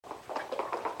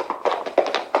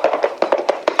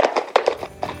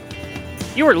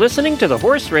You are listening to the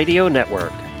Horse Radio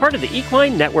Network, part of the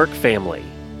Equine Network family.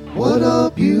 What a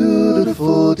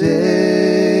beautiful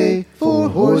day for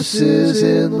horses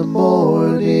in the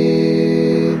morning.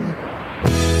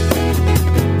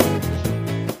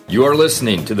 You are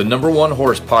listening to the #1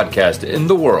 horse podcast in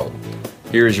the world.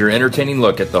 Here is your entertaining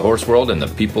look at the horse world and the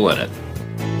people in it.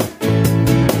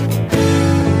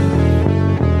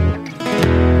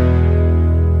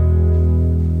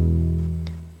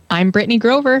 I'm Brittany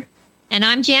Grover. And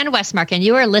I'm Jan Westmark, and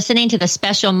you are listening to the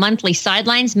special monthly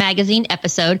Sidelines magazine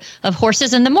episode of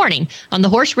Horses in the Morning on the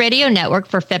Horse Radio Network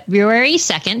for February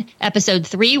 2nd, episode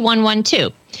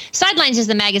 3112. Sidelines is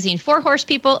the magazine for horse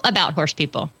people, about horse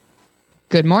people.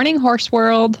 Good morning, horse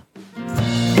world.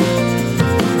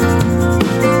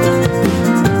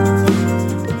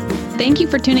 Thank you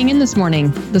for tuning in this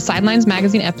morning. The Sidelines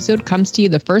magazine episode comes to you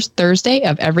the first Thursday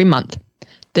of every month.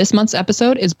 This month's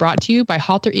episode is brought to you by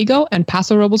Halter Ego and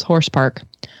Paso Robles Horse Park.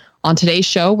 On today's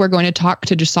show, we're going to talk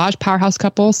to dressage powerhouse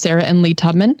couple Sarah and Lee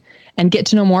Tubman and get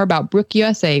to know more about Brooke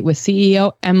USA with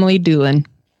CEO Emily Dulin.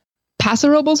 Paso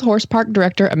Robles Horse Park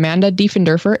Director Amanda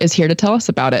Diefendorfer is here to tell us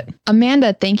about it.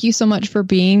 Amanda, thank you so much for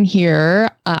being here.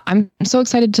 I'm so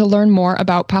excited to learn more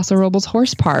about Paso Robles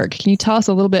Horse Park. Can you tell us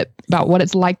a little bit about what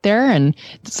it's like there and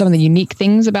some of the unique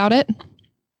things about it?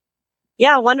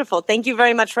 Yeah, wonderful. Thank you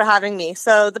very much for having me.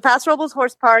 So the Paso Robles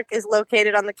Horse Park is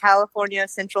located on the California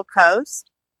Central Coast,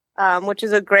 which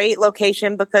is a great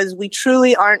location because we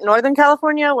truly aren't Northern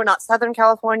California. We're not Southern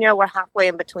California. We're halfway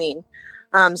in between.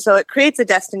 So it creates a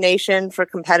destination for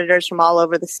competitors from all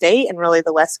over the state and really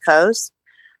the West Coast.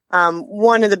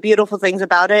 One of the beautiful things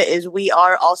about it is we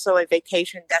are also a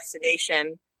vacation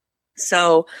destination.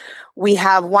 So we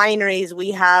have wineries,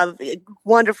 we have a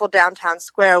wonderful downtown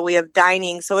square, we have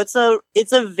dining. So it's a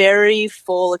very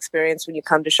full experience when you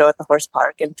come to show at the horse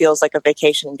park and feels like a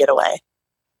vacation and getaway.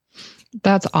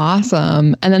 That's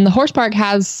awesome. And then the horse park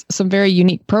has some very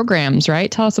unique programs,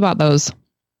 right? Tell us about those.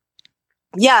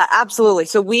 Yeah, absolutely.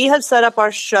 So we have set up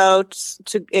our show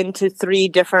into 3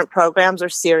 different programs or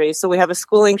series. So we have a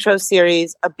schooling show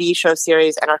series, a B show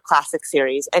series, and our classic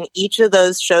series. And each of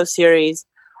those show series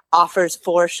offers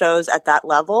 4 shows at that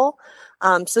level.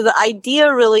 So the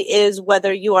idea really is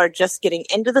whether you are just getting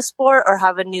into the sport or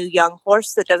have a new young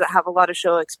horse that doesn't have a lot of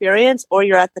show experience, or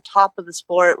you're at the top of the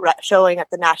sport showing at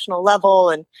the national level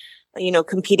and,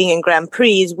 competing in Grand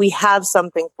Prix, we have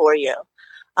something for you.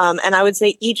 And I would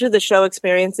say each of the show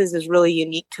experiences is really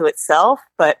unique to itself,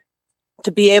 but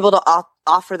to be able to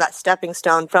offer that stepping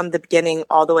stone from the beginning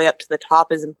all the way up to the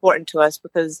top is important to us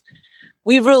because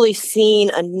we've really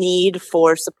seen a need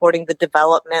for supporting the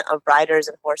development of riders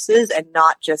and horses and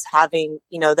not just having,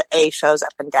 the A shows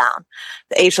up and down.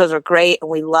 The A shows are great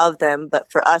and we love them,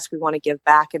 but for us, we want to give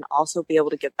back and also be able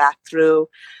to give back through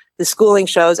the schooling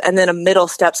shows and then a middle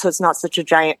step so it's not such a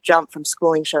giant jump from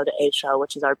schooling show to A show,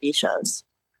 which is our B shows.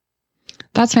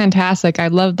 That's fantastic. I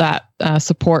love that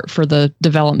support for the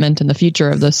development and the future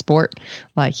of the sport.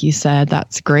 Like you said,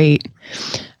 that's great.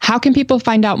 How can people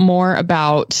find out more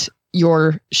about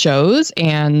your shows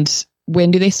and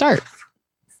when do they start?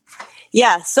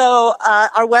 Yeah, so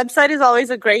our website is always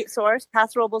a great source,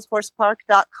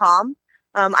 PasoRoblesHorsePark.com.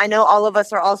 I know all of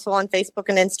us are also on Facebook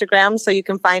and Instagram, so you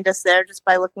can find us there just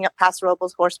by looking up Paso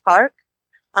Robles Horse Park.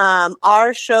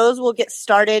 Our shows will get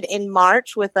started in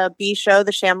March with a B show,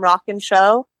 the Shamrockin'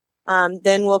 Show.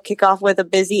 Then we'll kick off with a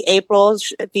busy April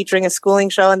featuring a schooling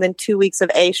show and then 2 weeks of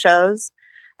A shows.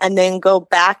 And then go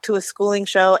back to a schooling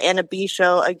show and a B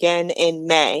show again in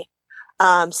May.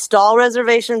 Stall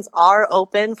reservations are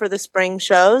open for the spring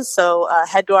shows, so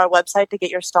head to our website to get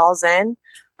your stalls in.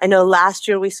 I know last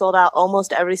year we sold out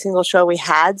almost every single show we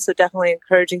had, so definitely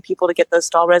encouraging people to get those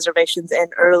stall reservations in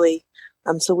early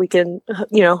so we can,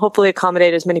 hopefully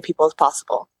accommodate as many people as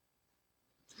possible.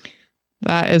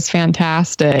 That is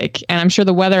fantastic. And I'm sure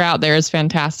the weather out there is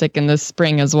fantastic in this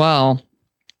spring as well.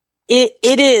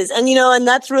 It is. And, and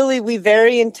that's really, we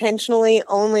very intentionally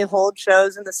only hold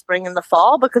shows in the spring and the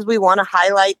fall because we want to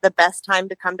highlight the best time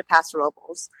to come to Paso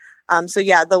Robles.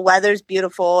 The weather's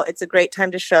beautiful. It's a great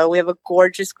time to show. We have a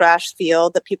gorgeous grass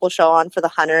field that people show on for the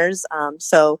hunters.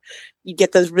 So you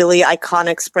get those really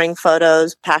iconic spring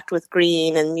photos packed with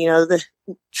green and, the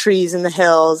trees and the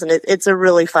hills. And it's a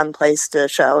really fun place to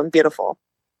show and beautiful.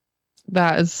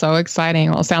 That is so exciting.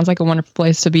 Well, it sounds like a wonderful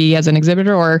place to be as an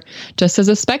exhibitor or just as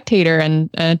a spectator and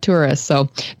a tourist. So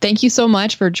thank you so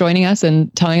much for joining us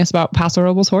and telling us about Paso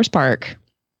Robles Horse Park.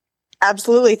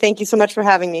 Absolutely. Thank you so much for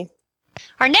having me.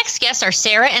 Our next guests are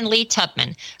Sarah and Lee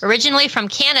Tubman. Originally from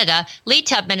Canada, Lee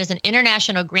Tubman is an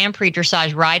international Grand Prix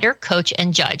dressage rider, coach,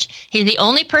 and judge. He's the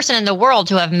only person in the world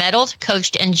to have medaled,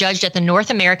 coached, and judged at the North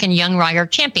American Young Rider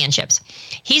Championships.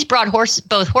 He's brought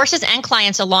both horses and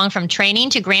clients along from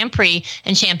training to Grand Prix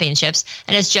and championships,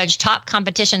 and has judged top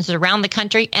competitions around the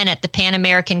country and at the Pan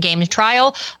American Games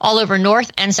Trial all over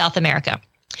North and South America.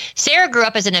 Sarah grew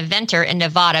up as an eventer in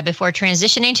Nevada before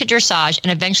transitioning to dressage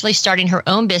and eventually starting her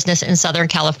own business in Southern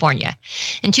California.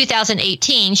 In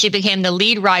 2018, she became the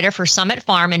lead rider for Summit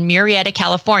Farm in Murrieta,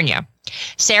 California.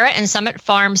 Sarah and Summit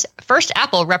Farm's First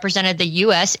Apple represented the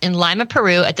U.S. in Lima,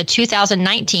 Peru at the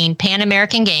 2019 Pan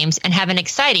American Games and have an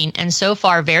exciting and so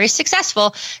far very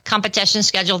successful competition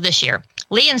scheduled this year.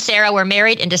 Lee and Sarah were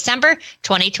married in December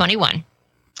 2021.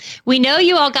 We know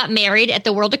you all got married at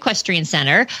the World Equestrian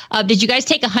Center. Did you guys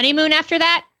take a honeymoon after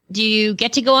that? Do you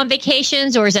get to go on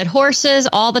vacations, or is it horses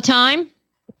all the time?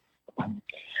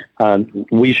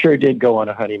 We sure did go on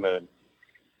a honeymoon.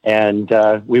 And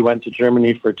we went to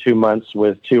Germany for 2 months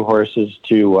with 2 horses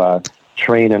to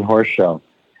train and horse show.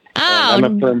 Oh. And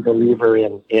I'm a firm believer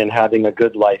in having a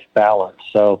good life balance.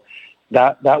 So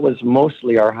that was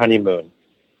mostly our honeymoon.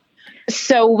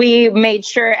 So we made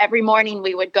sure every morning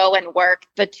we would go and work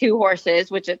the 2 horses,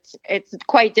 which it's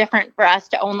quite different for us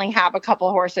to only have a couple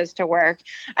horses to work.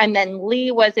 And then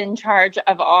Lee was in charge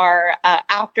of our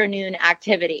afternoon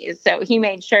activities. So he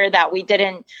made sure that we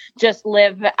didn't just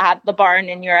live at the barn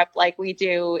in Europe like we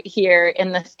do here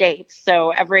in the States. So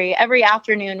every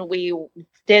afternoon we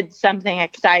did something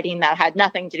exciting that had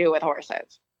nothing to do with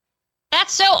horses.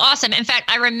 That's so awesome. In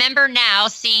fact, I remember now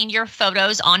seeing your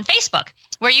photos on Facebook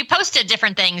where you posted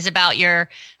different things about your,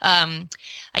 I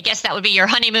guess that would be your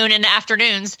honeymoon in the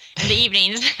afternoons and the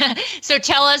evenings. So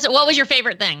tell us, what was your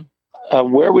favorite thing?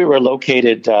 Where we were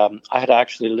located, I had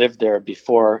actually lived there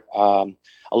before a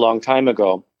long time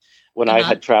ago when I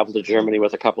had traveled to Germany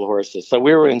with a couple of horses. So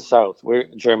we were in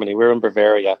Germany. We were in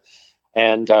Bavaria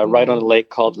and right on a lake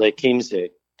called Lake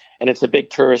Chiemsee. And it's a big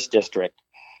tourist district.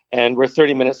 And we're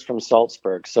 30 minutes from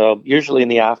Salzburg. So usually in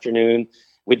the afternoon,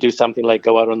 we do something like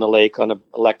go out on the lake on an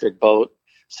electric boat,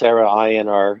 Sarah, I, and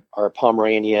our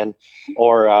Pomeranian,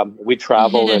 or we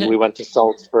traveled and we went to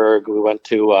Salzburg. We went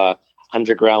to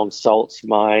underground salt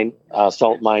mine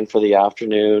for the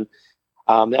afternoon,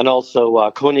 and also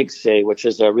Königssee, which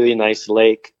is a really nice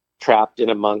lake trapped in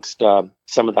amongst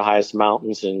some of the highest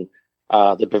mountains in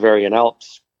the Bavarian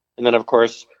Alps. And then, of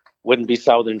course, wouldn't be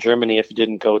southern Germany if you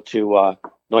didn't go to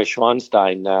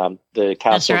Neuschwanstein, the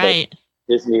castle that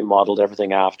Disney modeled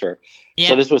everything after. Yeah.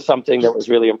 So this was something that was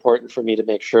really important for me to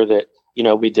make sure that,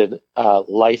 we did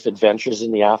life adventures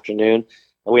in the afternoon.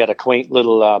 And we had a quaint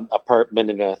little apartment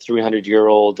in a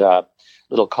 300-year-old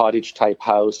little cottage type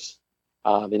house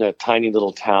in a tiny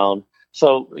little town.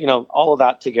 So, all of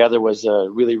that together was a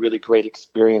really, really great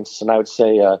experience. And I would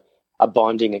say a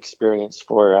bonding experience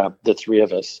for the 3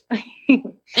 of us.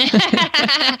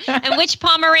 And which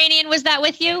Pomeranian was that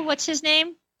with you? What's his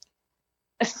name?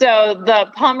 So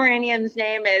the Pomeranian's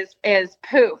name is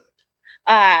Poof.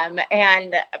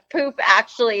 And Poof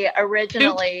actually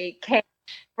originally came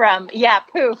from,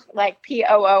 Poof, like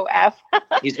Poof.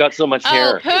 He's got so much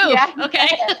hair. Poof. Yeah.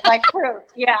 Okay. Like Poof.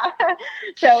 Yeah.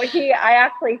 So I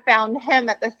actually found him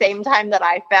at the same time that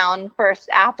I found First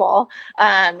Apple.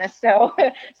 So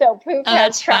Poof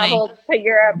has traveled to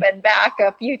Europe and back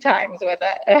a few times with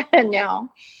it. And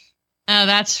now. Oh,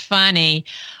 that's funny.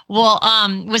 Well,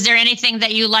 was there anything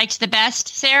that you liked the best,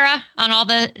 Sarah, on all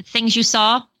the things you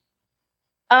saw?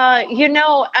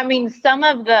 Some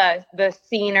of the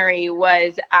scenery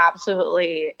was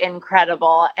absolutely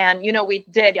incredible. And,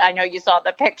 I know you saw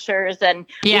the pictures and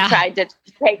we tried to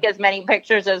take as many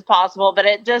pictures as possible, but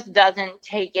it just doesn't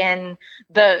take in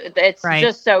it's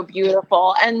just so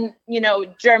beautiful. And,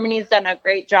 Germany's done a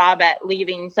great job at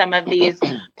leaving some of these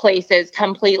places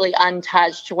completely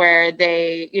untouched where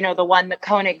they, the one, the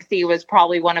Königssee was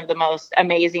probably one of the most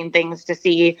amazing things to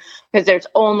see because there's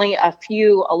only a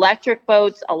few electric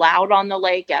boats allowed on the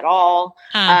lake at all.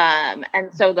 And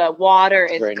so the water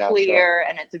is clear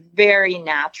and it's very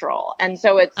natural. And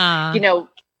so it's,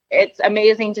 it's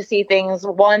amazing to see things,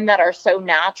 1, that are so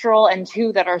natural and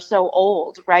 2, that are so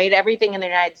old, right? Everything in the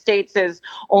United States is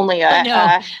only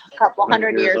a couple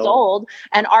hundred years old.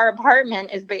 And our apartment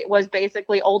was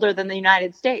basically older than the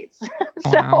United States. So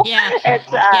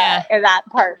that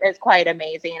part is quite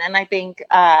amazing. And I think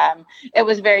it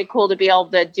was very cool to be able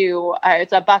to do,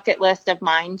 it's a bucket list of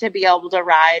mine to be able to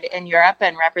ride in Europe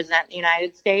and represent the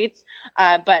United States.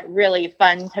 But really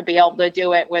fun to be able to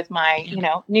do it with my,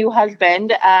 new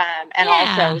husband. And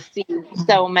also see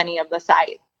so many of the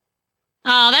sites.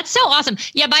 Oh, that's so awesome.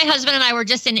 Yeah, my husband and I were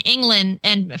just in England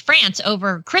and France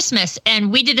over Christmas,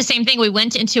 and we did the same thing. We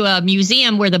went into a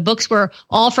museum where the books were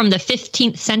all from the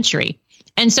 15th century.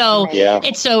 And so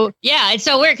it's so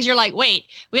weird because you're like, wait,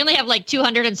 we only have like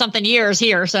 200 and something years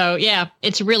here. So yeah,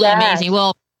 it's really amazing.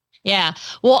 Well, yeah.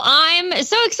 Well, I'm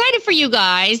so excited for you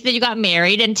guys that you got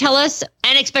married, and tell us,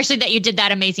 and especially that you did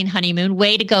that amazing honeymoon.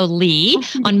 Way to go, Lee,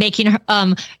 on making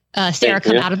Sarah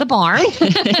come out of the barn.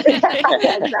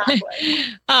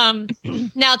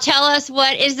 Now tell us,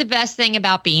 what is the best thing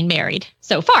about being married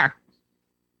so far?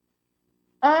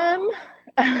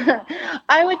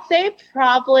 I would say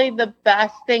probably the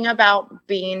best thing about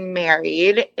being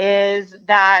married is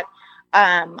that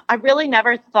I really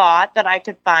never thought that I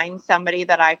could find somebody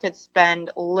that I could spend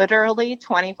literally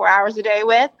 24 hours a day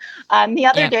with. The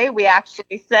other day, we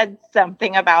actually said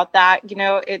something about that. You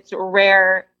know, it's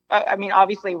rare. I mean,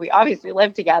 we obviously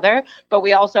live together, but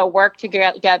we also work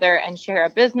together and share a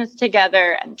business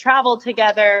together and travel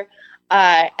together.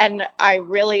 And I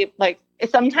really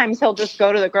sometimes he'll just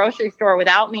go to the grocery store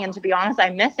without me. And to be honest,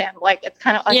 I miss him. Like, it's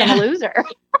kind of like I'm a loser,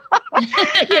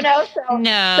 you know?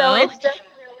 So it's just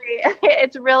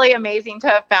it's really amazing to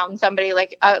have found somebody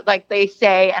like they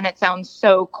say, and it sounds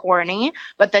so corny,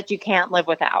 but that you can't live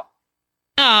without.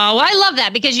 Oh, well, I love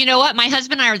that, because you know what? My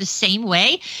husband and I are the same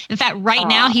way. In fact, right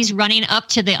now he's running up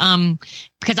to the,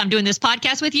 because I'm doing this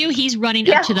podcast with you, he's running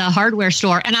up to the hardware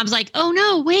store. And I was like, oh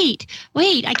no, wait,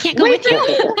 I can't go with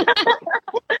you.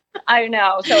 I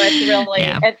know. So it's really,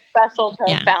 it's special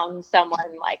to have found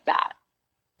someone like that.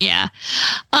 Yeah.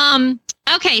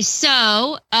 Okay.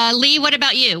 So, Lee, what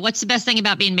about you? What's the best thing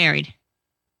about being married?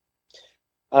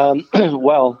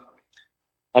 Well,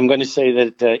 I'm going to say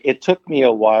that it took me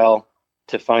a while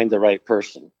to find the right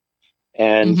person.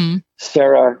 And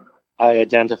Sarah, I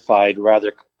identified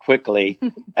rather quickly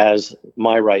as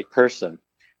my right person.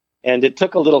 And it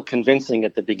took a little convincing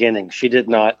at the beginning. She did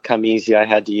not come easy. I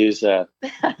had to use a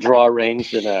draw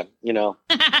range and a,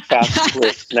 fast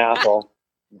twist Snapple,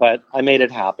 but I made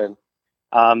it happen.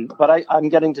 But I'm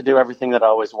getting to do everything that I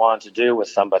always wanted to do with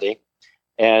somebody.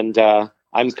 And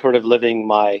I'm sort of living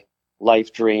my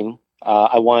life dream.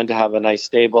 I wanted to have a nice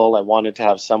stable. I wanted to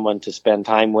have someone to spend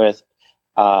time with.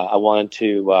 I wanted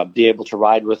to be able to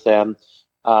ride with them.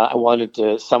 I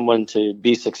wanted someone to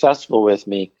be successful with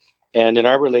me. And in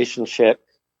our relationship,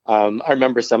 I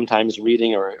remember sometimes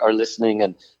reading or listening,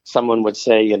 and someone would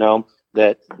say,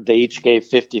 that they each gave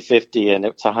 50-50 and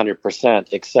it's 100%,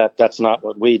 except that's not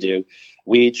what we do.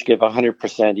 We each give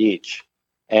 100% each.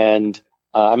 And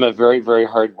I'm a very, very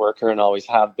hard worker and always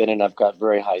have been, and I've got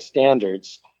very high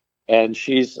standards. And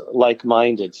she's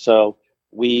like-minded. So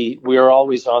we are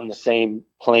always on the same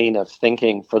plane of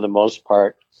thinking for the most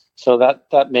part. So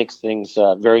that makes things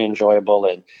very enjoyable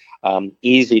and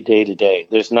easy day to day.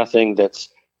 There's nothing that's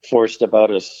forced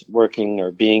about us working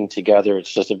or being together.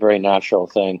 It's just a very natural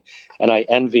thing. And I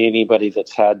envy anybody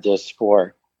that's had this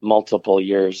for multiple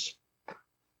years.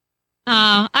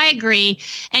 I agree.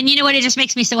 And you know what? It just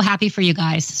makes me so happy for you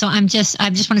guys. So I just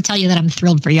want to tell you that I'm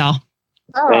thrilled for y'all.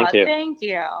 Oh, thank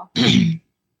you.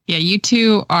 Yeah, you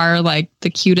two are like the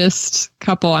cutest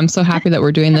couple. I'm so happy that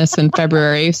we're doing this in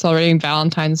February, celebrating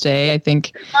Valentine's Day. I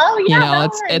think,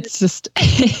 it's just,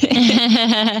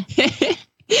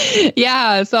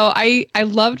 yeah. So I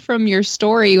loved from your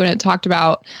story when it talked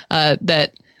about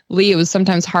that, Lee, it was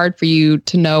sometimes hard for you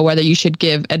to know whether you should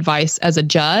give advice as a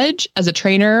judge, as a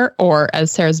trainer, or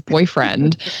as Sarah's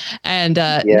boyfriend. And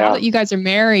now that you guys are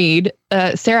married,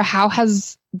 Sarah, how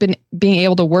has being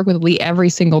able to work with Lee every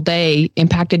single day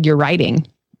impacted your writing?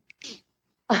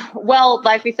 Well,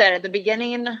 like we said at the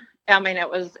beginning, I mean, it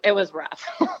was rough.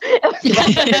 It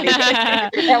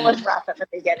was rough at the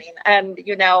beginning. And,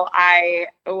 I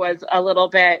was a little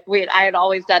bit, I had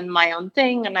always done my own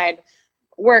thing, and I'd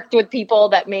worked with people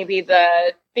that maybe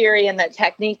the theory and the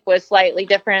technique was slightly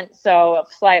different. So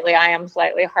I am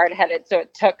slightly hard-headed. So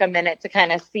it took a minute to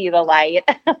kind of see the light.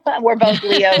 We're both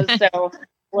Leos, so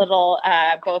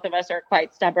both of us are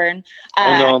quite stubborn.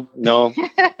 No,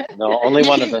 only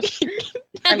one of us.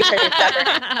 I'm pretty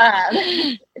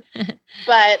stubborn.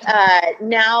 But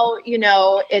now,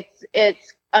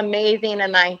 it's amazing.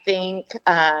 And I think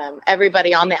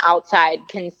everybody on the outside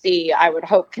I would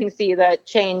hope can see the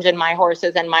change in my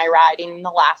horses and my riding in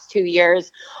the last 2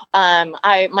 years.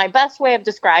 My best way of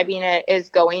describing it is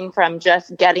going from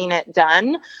just getting it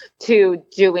done to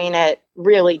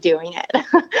really doing it.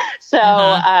 So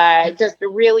just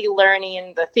really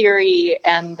learning the theory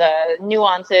and the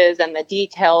nuances and the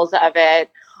details of it,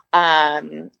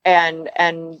 and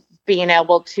being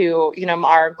able to,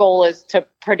 our goal is to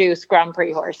produce Grand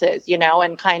Prix horses,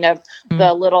 and kind of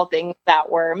the little things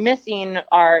that we're missing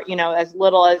are, as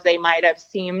little as they might have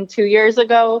seemed 2 years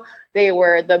ago, they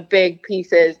were the big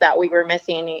pieces that we were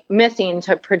missing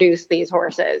to produce these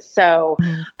horses. So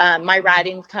my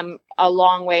riding's come a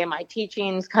long way, my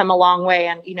teachings come a long way.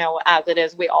 And, as it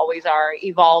is, we always are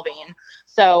evolving.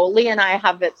 So Lee and I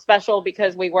have it special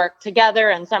because we work together,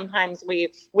 and sometimes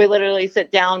we literally sit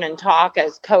down and talk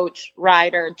as coach,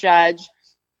 rider, judge,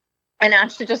 and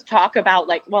actually just talk about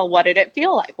like, well, what did it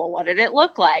feel like? Well, what did it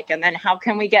look like? And then how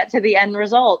can we get to the end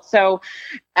result? So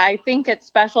I think it's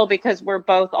special because we're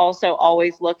both also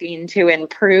always looking to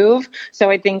improve. So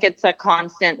I think it's a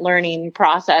constant learning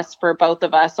process for both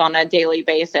of us on a daily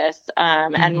basis.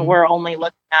 And we're only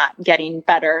looking at getting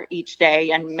better each day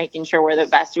and making sure we're the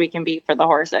best we can be for the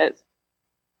horses.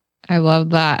 I love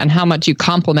that. And how much you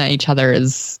complement each other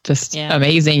is just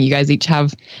amazing. You guys each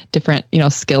have different,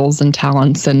 skills and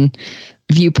talents and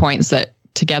viewpoints that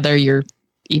together you're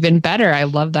even better. I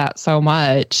love that so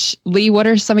much. Lee, what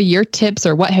are some of your tips,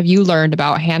 or what have you learned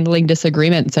about handling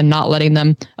disagreements and not letting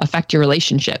them affect your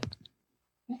relationship?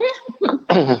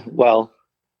 Well,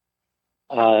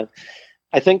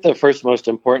 I think the first most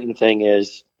important thing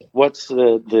is what's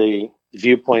the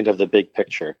viewpoint of the big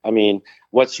picture. I mean,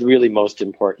 what's really most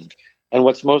important? And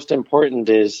what's most important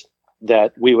is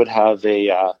that we would have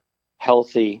a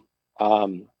healthy,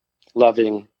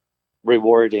 loving,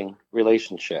 rewarding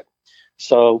relationship.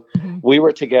 So we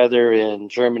were together in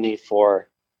Germany for,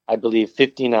 I believe,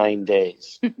 59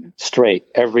 days straight,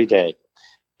 every day.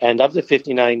 And of the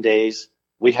 59 days,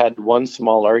 we had one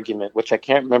small argument, which I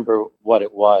can't remember what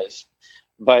it was.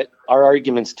 But our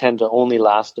arguments tend to only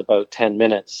last about 10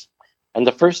 minutes. And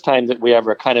the first time that we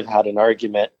ever kind of had an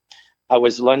argument, I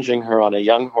was lunging her on a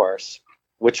young horse,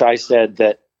 which I said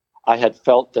that I had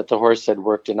felt that the horse had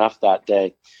worked enough that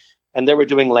day. And they were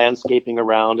doing landscaping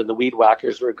around, and the weed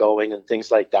whackers were going and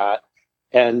things like that.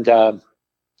 And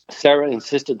Sarah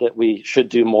insisted that we should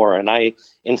do more, and I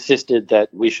insisted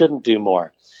that we shouldn't do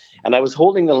more. And I was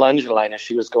holding the lunge line as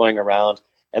she was going around,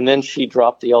 and then she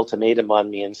dropped the ultimatum on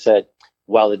me and said,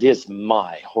 well, it is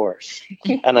my horse.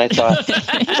 And I thought,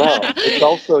 well, it's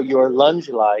also your lunge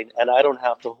line, and I don't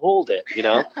have to hold it,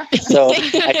 So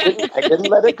I didn't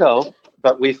let it go,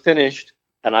 but we finished,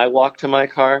 and I walked to my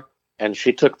car, and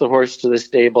she took the horse to the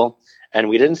stable, and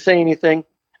we didn't say anything.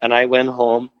 And I went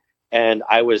home, and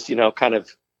I was, kind of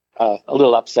a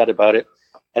little upset about it.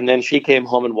 And then she came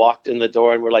home and walked in the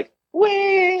door, and we're like,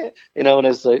 wait, and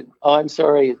it's like, oh, I'm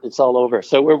sorry, it's all over.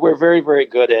 So we're very, very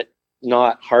good at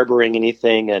not harboring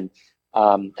anything and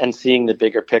seeing the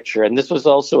bigger picture. And this was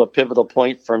also a pivotal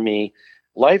point for me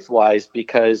life-wise,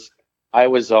 because I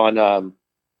was on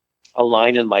a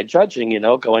line in my judging,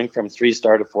 going from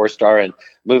 3-star to 4-star and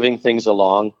moving things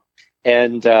along.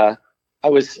 And I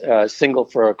was single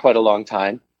for quite a long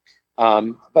time,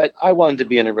 but I wanted to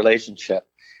be in a relationship.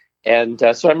 And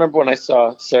so I remember when I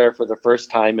saw Sarah for the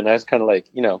first time, and I was kind of like,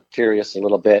 curious a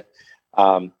little bit.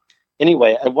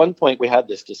 Anyway, at one point we had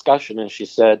this discussion, and she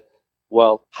said,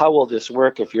 well, how will this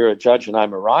work if you're a judge and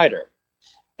I'm a rider?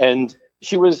 And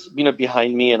she was,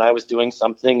 behind me, and I was doing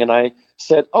something, and I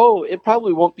said, oh, it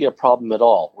probably won't be a problem at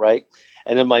all, right?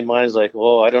 And in my mind, I was like,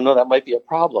 oh, I don't know, that might be a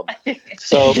problem.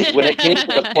 So when it came to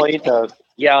the point of,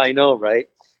 yeah, I know, right?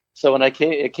 So when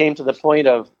it came to the point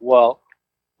of, well,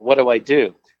 what do I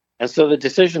do? And so the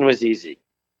decision was easy,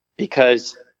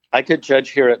 because I could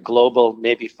judge here at Global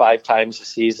maybe 5 times a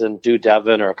season, do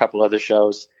Devon or a couple other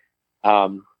shows,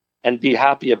 and be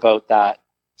happy about that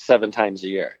 7 times a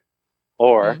year.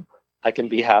 Or I can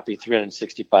be happy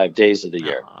 365 days of the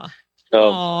year.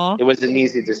 So it was an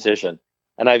easy decision.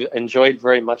 And I've enjoyed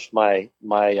very much my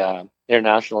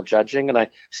international judging, and I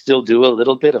still do a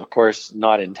little bit, of course,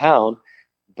 not in town,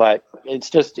 but it's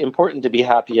just important to be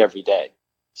happy every day.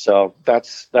 So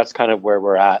that's kind of where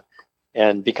we're at.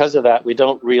 And because of that, we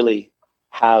don't really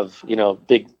have,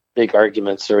 big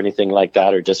arguments or anything like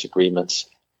that, or disagreements.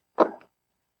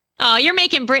 Oh, you're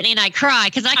making Brittany and I cry,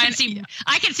 because I can see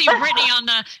Brittany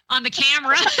on the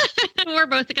camera. We're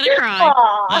both gonna cry.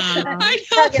 I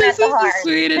know, this is the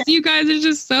sweetest. You guys are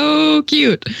just so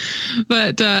cute.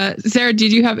 But Sarah,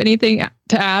 did you have anything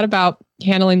to add about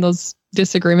handling those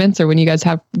disagreements, or when you guys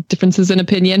have differences in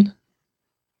opinion?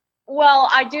 Well,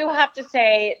 I do have to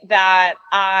say that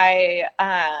I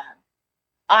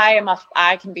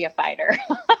I can be a fighter.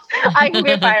 I can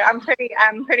be a fighter.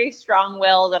 I'm pretty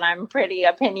strong-willed, and I'm pretty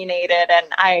opinionated, and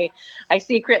I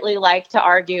secretly like to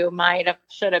argue.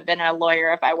 Should have been a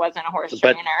lawyer if I wasn't a horse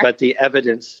trainer. But the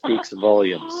evidence speaks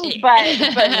volumes. but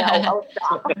no,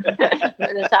 stop.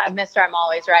 Mr. I'm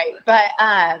always right.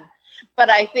 But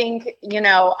I think,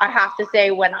 I have to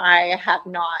say, when I have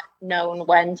not known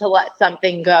when to let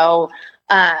something go,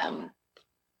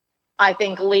 I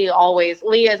think Lee is always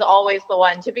the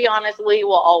one. To be honest, Lee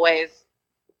will always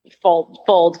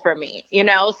fold for me,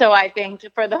 so I think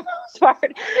for the most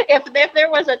part, if there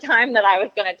was a time that I was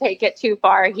going to take it too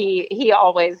far, he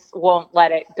always won't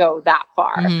let it go that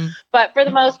far. Mm-hmm. But for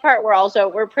the most part,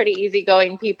 we're pretty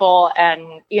easygoing people,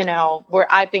 and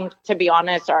I think, to be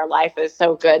honest, our life is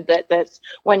so good that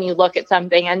when you look at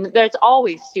something, and there's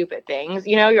always stupid things,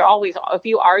 if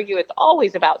you argue, it's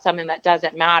always about something that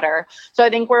doesn't matter. So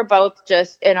I think we're both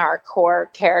just in our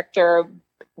core character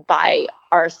by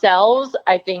ourselves.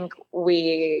 I think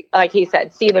we, like he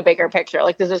said, see the bigger picture.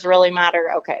 Like, does this really matter?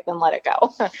 Okay, then let it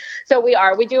go. So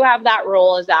we do have that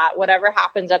rule, is that whatever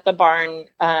happens at the barn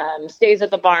stays at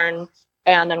the barn.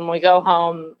 And then when we go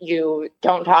home, you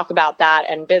don't talk about that,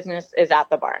 and business is at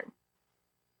the barn.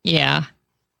 Yeah.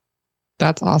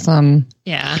 That's awesome.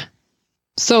 Yeah.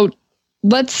 So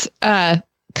let's kind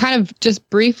of just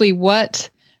briefly, what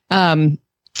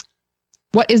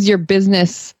is your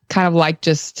business kind of like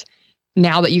just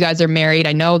now that you guys are married?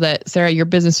 I know that, Sarah, your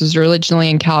business was originally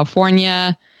in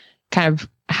California. Kind of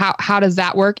how does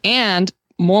that work? And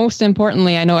most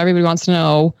importantly, I know everybody wants to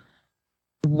know,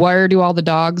 where do all the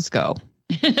dogs go?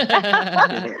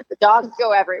 The dogs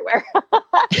go everywhere.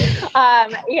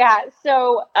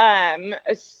 So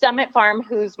Summit Farm,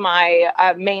 who's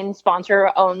my main sponsor,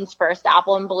 owns First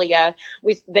Apple and Belia.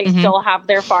 They still have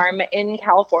their farm in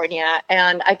California.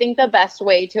 And I think the best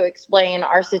way to explain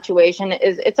our situation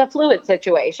is it's a fluid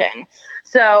situation.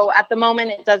 So at the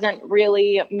moment, it doesn't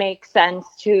really make sense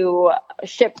to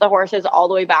ship the horses all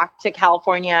the way back to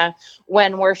California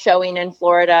when we're showing in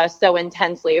Florida so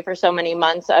intensely for so many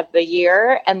months of the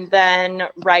year. And then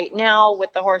right now,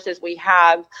 with the horses we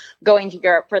have, going to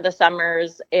Europe for the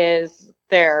summers is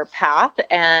their path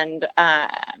and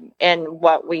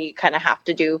what we kind of have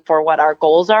to do for what our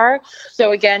goals are.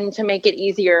 So again, to make it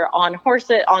easier on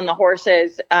the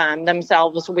horses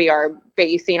themselves, we are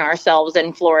basing ourselves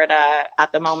in Florida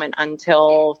at the moment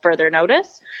until further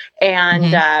notice.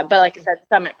 And but like I said,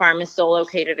 Summit Farm is still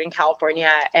located in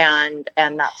California, and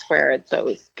that's where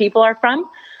those people are from.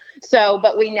 So,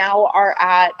 but we now are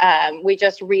at, we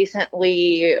just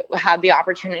recently had the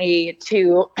opportunity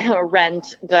to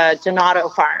rent the Donato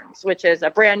Farms, which is a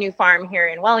brand new farm here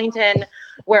in Wellington,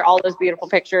 where all those beautiful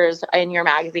pictures in your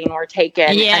magazine were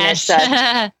taken. Yes.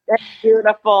 And it's a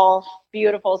beautiful,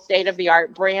 beautiful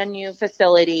state-of-the-art, brand new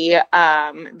facility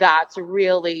that's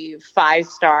really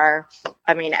 5-star.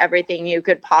 I mean, everything you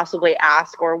could possibly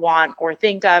ask or want or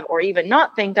think of or even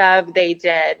not think of, they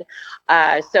did.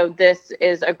 So this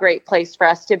is a great place for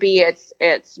us to be.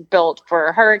 It's built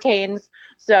for hurricanes.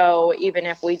 So even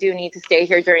if we do need to stay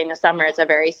here during the summer, it's a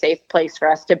very safe place for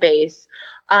us to base.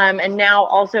 And now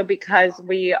also because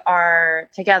we are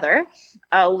together,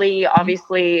 Lee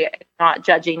obviously not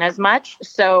judging as much.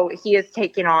 So he is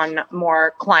taking on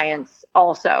more clients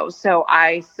also. So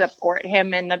I support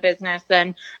him in the business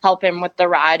and help him with the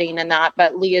riding and that.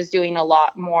 But Lee is doing a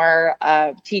lot more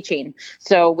teaching.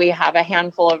 So we have a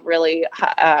handful of really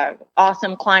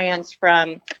awesome clients,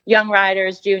 from young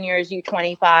riders, juniors,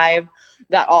 U25,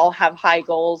 that all have high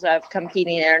goals of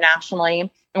competing internationally.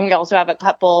 And we also have a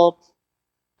couple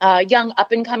young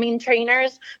up-and-coming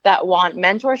trainers that want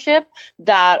mentorship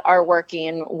that are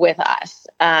working with us.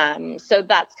 So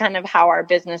that's kind of how our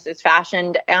business is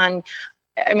fashioned. And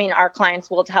I mean, our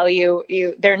clients will tell you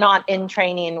they're not in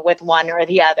training with one or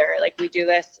the other. Like, we do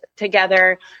this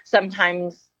together.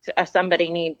 Sometimes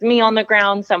somebody needs me on the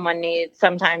ground.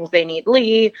 Sometimes they need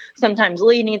Lee. Sometimes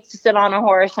Lee needs to sit on a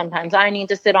horse. Sometimes I need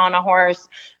to sit on a horse.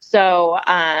 So,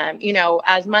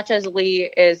 as much as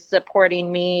Lee is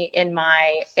supporting me in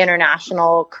my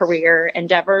international career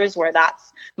endeavors, where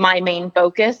that's my main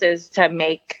focus, is to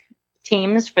make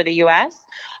teams for the U.S.,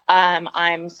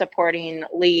 I'm supporting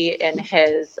Lee in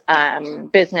his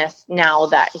business now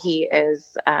that he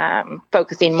is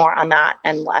focusing more on that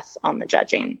and less on the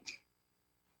judging.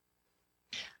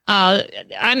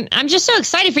 I'm just so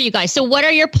excited for you guys. So what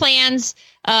are your plans?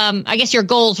 I guess your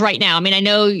goals right now. I mean, I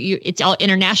know it's all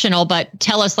international, but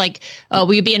tell us,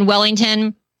 will you be in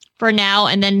Wellington for now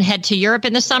and then head to Europe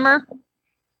in the summer?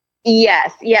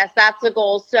 Yes, that's the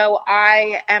goal. So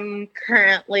I am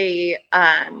currently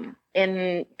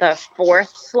in the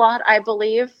 4th slot, I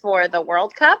believe, for the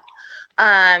World Cup.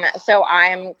 So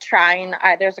I'm trying,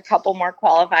 there's a couple more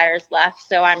qualifiers left.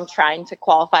 So I'm trying to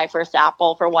qualify for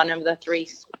Sapple for one of the 3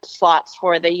 slots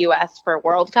for the U.S. for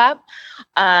World Cup.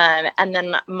 And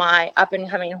then my up and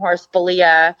coming horse,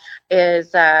 Belia, is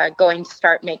going to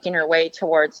start making her way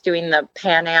towards doing the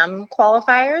Pan Am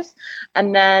qualifiers.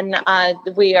 And then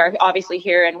we are obviously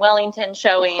here in Wellington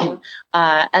showing,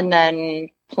 and then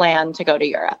plan to go to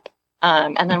Europe.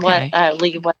 And then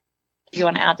Lee, what do you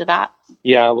want to add to that?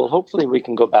 Yeah, well, hopefully we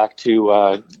can go back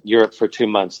to Europe for 2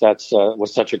 months. That's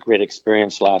was such a great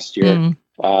experience last year.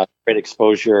 Great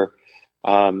exposure,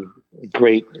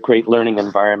 great learning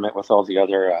environment with all the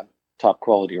other top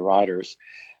quality riders.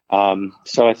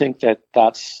 So I think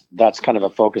that's kind of a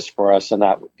focus for us, and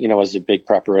that is a big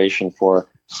preparation for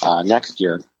next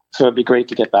year. So it'd be great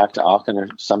to get back to Aachen or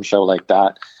some show like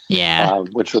that. Yeah,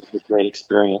 which was a great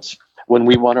experience. When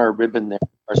we won our ribbon there,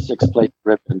 our 6th place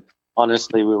ribbon.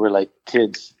 Honestly, we were like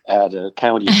kids at a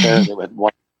county fair that had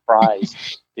won a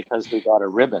prize because we got a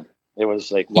ribbon. It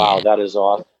was like, wow, that is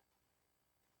awesome.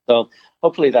 So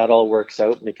hopefully that all works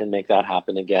out and we can make that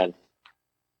happen again.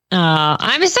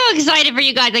 I'm so excited for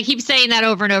you guys. I keep saying that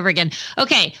over and over again.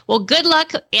 Okay, well, good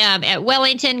luck at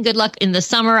Wellington. Good luck in the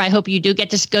summer. I hope you do get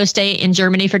to go stay in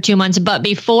Germany for 2 months. But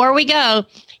before we go,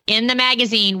 in the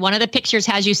magazine, one of the pictures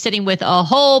has you sitting with a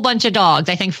whole bunch of dogs,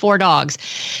 I think 4 dogs.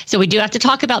 So we do have to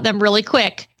talk about them really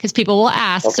quick because people will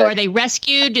ask. Okay. So are they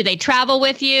rescued? Do they travel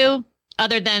with you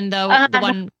other than the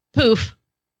one Poof?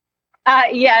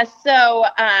 Yes. So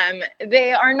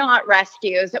they are not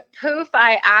rescues. Poof,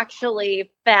 I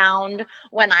actually found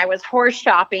when I was horse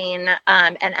shopping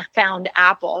and found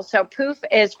Apple. So Poof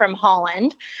is from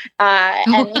Holland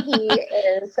and he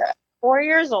is 4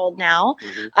 years old now.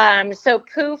 Mm-hmm. So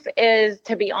Poof is,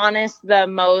 to be honest, the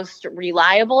most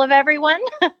reliable of everyone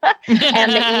and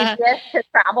the easiest to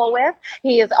travel with.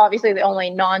 He is obviously the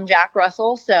only non-Jack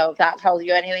Russell, so if that tells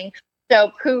you anything. So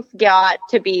Poof got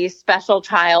to be special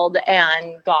child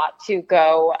and got to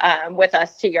go with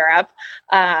us to Europe.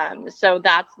 So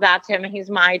that's him. He's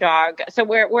my dog. So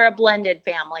we're a blended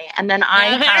family. And then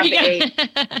I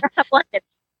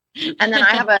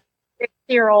have a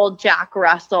 6-year-old Jack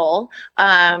Russell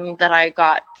that I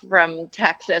got from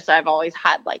Texas. I've always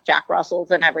had like Jack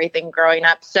Russells and everything growing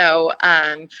up. So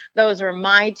those were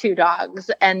my 2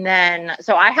 dogs. And then,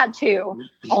 so I had 2,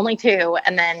 only 2.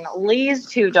 And then Lee's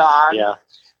 2 dogs. Yeah.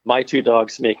 My 2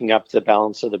 dogs making up the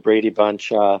balance of the Brady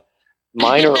bunch.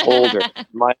 Mine are older.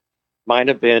 Mine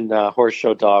have been horse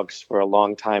show dogs for a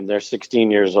long time. They're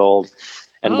 16 years old.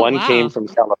 And one came from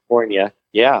California.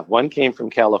 Yeah. One came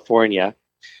from California.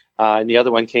 And the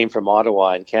other one came from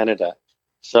Ottawa in Canada.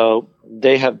 So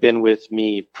they have been with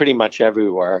me pretty much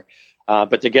everywhere,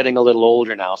 but they're getting a little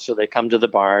older now. So they come to the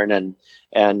barn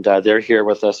and they're here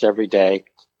with us every day.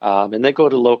 And they go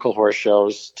to local horse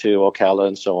shows to Ocala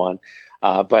and so on,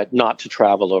 but not to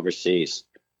travel overseas.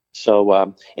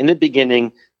 So in the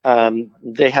beginning,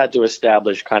 they had to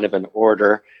establish kind of an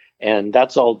order, and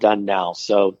that's all done now.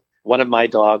 So one of my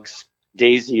dogs,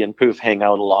 Daisy and Poof, hang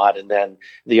out a lot, and then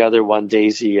the other one,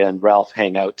 Daisy and Ralph,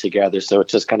 hang out together. So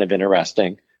it's just kind of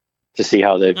interesting to see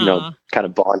how they've kind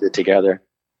of bonded together.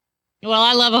 Well,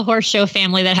 I love a horse show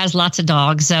family that has lots of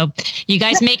dogs. So you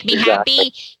guys make me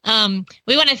happy.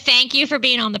 We want to thank you for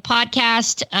being on the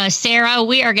podcast. Sarah,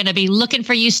 we are going to be looking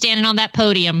for you standing on that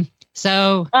podium.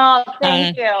 So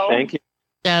thank you. Thank you.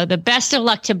 So the best of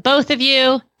luck to both of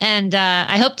you. And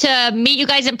I hope to meet you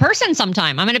guys in person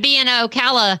sometime. I'm going to be in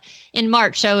Ocala in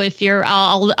March. So if you're,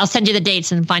 I'll send you the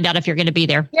dates and find out if you're going to be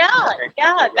there. Yeah,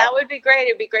 that would be great.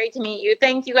 It'd be great to meet you.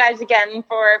 Thank you guys again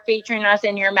for featuring us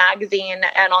in your magazine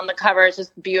and on the cover. It's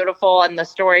just beautiful. And the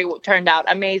story turned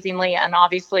out amazingly. And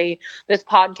obviously this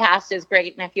podcast is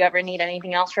great. And if you ever need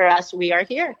anything else from us, we are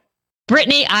here.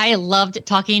 Brittany, I loved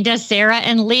talking to Sarah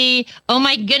and Lee. Oh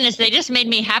my goodness, they just made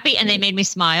me happy and they made me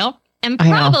smile. And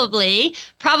probably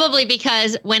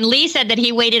because when Lee said that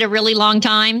he waited a really long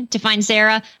time to find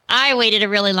Sarah, I waited a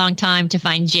really long time to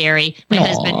find Jerry, my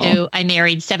husband, who I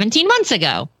married 17 months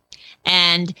ago.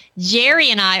 And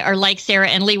Jerry and I are like Sarah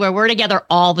and Lee, where we're together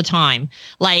all the time.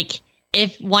 Like,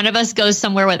 if one of us goes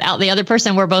somewhere without the other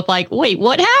person, we're both like, wait,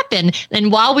 what happened?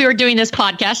 And while we were doing this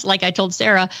podcast, like I told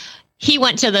Sarah, he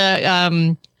went to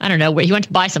the, I don't know, he went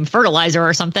to buy some fertilizer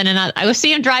or something. And I was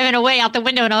seeing him driving away out the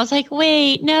window. And I was like,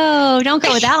 wait, no, don't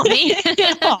go without me.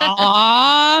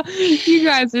 Aww, you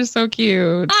guys are so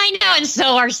cute. I know. And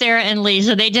so are Sarah and Lee.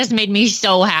 So they just made me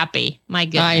so happy. My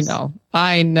goodness.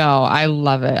 I know. I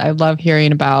love it. I love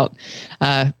hearing about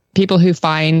people who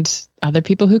find other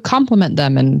people who compliment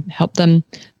them and help them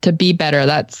to be better.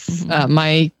 That's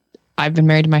my I've been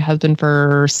married to my husband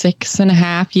for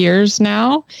 6.5 years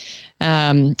now.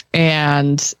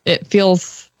 And it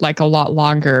feels like a lot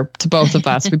longer to both of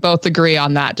us. We both agree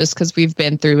on that, just because we've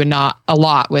been through not a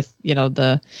lot with,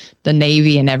 the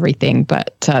Navy and everything.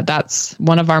 But that's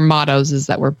one of our mottos, is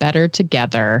that we're better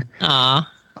together.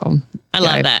 Aw, I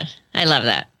love that. I love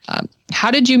that. How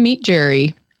did you meet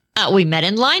Jerry? We met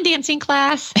in line dancing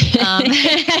class.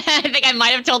 I think I might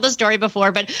have told the story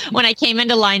before, but when I came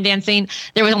into line dancing,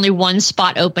 there was only one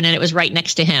spot open, and it was right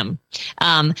next to him.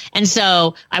 And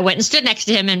so I went and stood next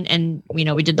to him, and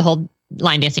we did the whole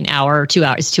line dancing hour or 2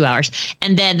 hours, 2 hours.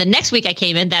 And then the next week I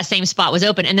came in, that same spot was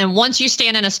open. And then once you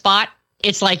stand in a spot,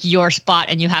 it's like your spot,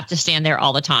 and you have to stand there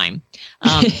all the time.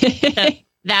 So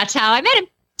that's how I met him.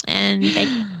 And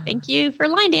thank you for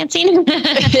line dancing.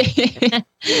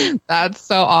 That's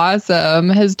so awesome.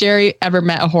 Has Jerry ever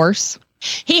met a horse?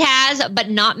 He has,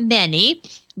 but not many.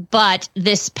 But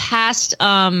this past,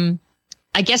 I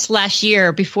guess last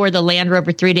year, before the Land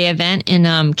Rover 3-day event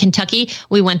in Kentucky,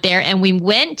 we went there, and we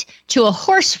went to a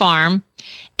horse farm,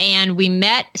 and we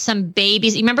met some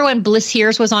babies. You remember when Bliss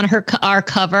Hears was on our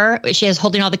cover? She has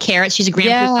holding all the carrots. She's a Grand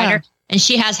Prix rider, and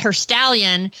she has her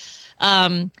stallion.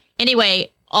 Anyway,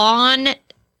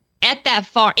 at that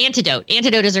farm, Antidote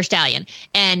is her stallion.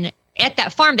 And at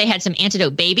that farm, they had some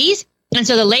Antidote babies. And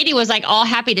so the lady was like all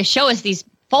happy to show us these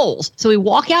foals. So we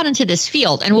walk out into this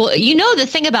field, and the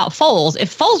thing about foals,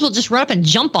 if foals will just run up and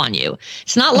jump on you.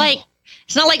 It's not like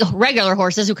regular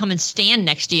horses who come and stand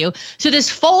next to you. So this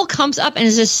foal comes up and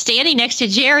is just standing next to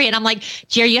Jerry. And I'm like,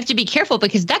 Jerry, you have to be careful,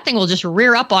 because that thing will just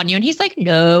rear up on you. And he's like,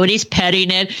 no, and he's petting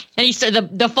it. And he said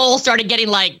the foal started getting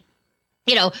like,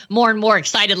 more and more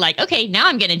excited, like, okay, now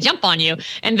I'm going to jump on you.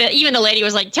 And even the lady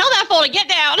was like, tell that foal to get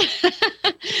down.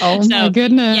 Oh, my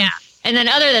goodness. Yeah. And then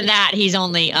other than that, he's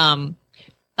only,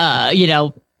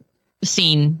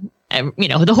 seen,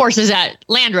 the horses at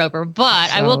Land Rover.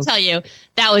 But I will tell you,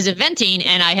 that was eventing,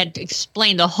 and I had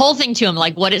explained the whole thing to him,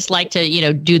 like what it's like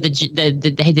to, do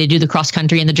they do the cross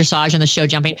country and the dressage and the show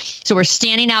jumping. So we're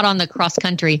standing out on the cross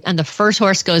country, and the first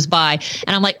horse goes by,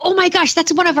 and I'm like, oh my gosh,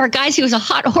 that's one of our guys who was a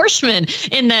hot horseman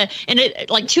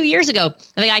like 2 years ago.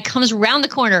 And the guy comes around the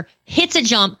corner, hits a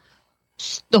jump,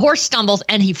 the horse stumbles,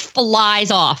 and he flies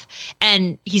off,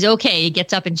 and he's okay. He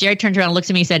gets up, and Jerry turns around and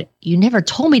looks at me and said, you never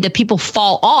told me that people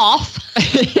fall off.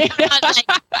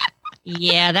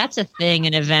 Yeah, that's a thing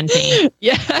in eventing.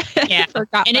 Yeah.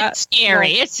 And it's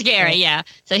scary. It's scary. Yeah.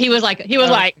 So he was like,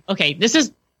 okay,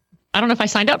 I don't know if I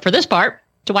signed up for this part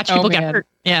to watch people get hurt.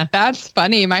 Yeah. That's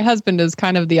funny. My husband is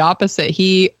kind of the opposite.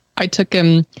 He took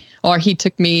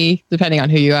me, depending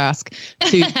on who you ask,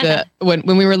 to when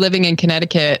we were living in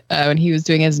Connecticut, when he was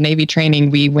doing his Navy training,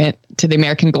 we went to the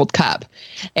American Gold Cup.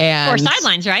 And for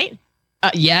Sidelines, right?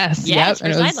 Yes. Yep.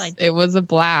 It was a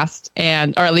blast. Or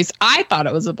at least I thought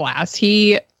it was a blast.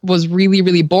 He was really,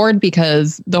 really bored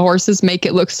because the horses make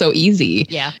it look so easy.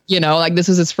 Yeah. Like this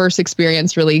was his first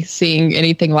experience really seeing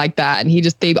anything like that. And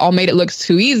they all made it look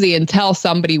too easy until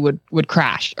somebody would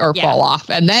crash or fall off.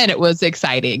 And then it was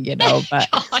exciting, but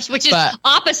gosh, which is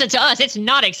opposite to us. It's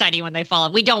not exciting when they fall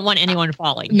off. We don't want anyone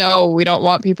falling. No, we don't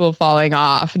want people falling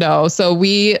off. No. So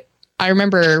I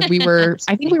remember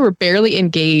I think we were barely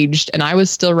engaged, and I was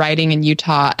still riding in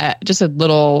Utah at just a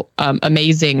little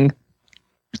amazing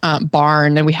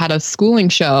barn, and we had a schooling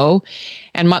show,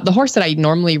 and the horse that I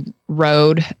normally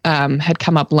rode had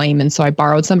come up lame, and so I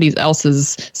borrowed somebody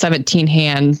else's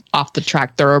 17-hand off the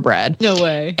track thoroughbred. No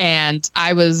way. And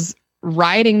I was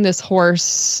riding this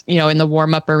horse, in the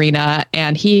warm-up arena,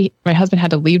 and my husband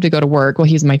had to leave to go to work. Well,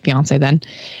 he's my fiance then,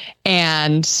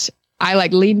 and I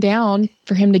leaned down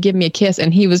for him to give me a kiss,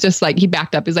 and he was just he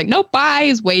backed up. He's like, nope, bye.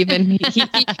 He's waving.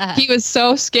 He was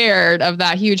so scared of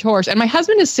that huge horse. And my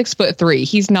husband is 6'3".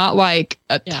 He's not like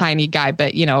a tiny guy,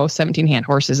 but 17-hand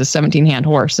horse is a 17-hand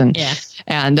horse.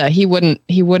 And, he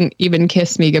wouldn't even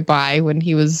kiss me goodbye when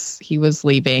he was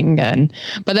leaving.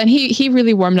 But then he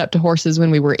really warmed up to horses when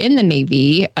we were in the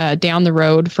Navy. Down the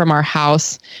road from our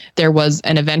house, there was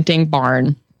an eventing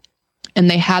barn. And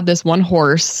they had this one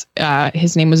horse,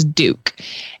 his name was Duke,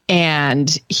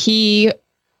 and he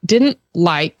didn't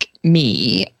like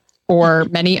me or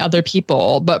many other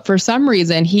people, but for some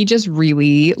reason, he just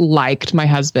really liked my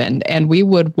husband. And we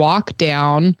would walk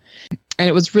down, and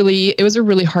it was a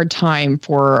really hard time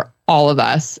for all of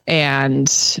us.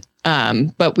 And,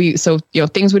 but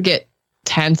things would get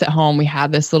tense at home. We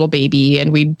had this little baby,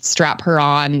 and we'd strap her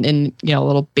on in a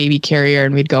little baby carrier,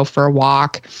 and we'd go for a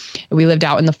walk. We lived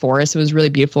out in the forest. It was really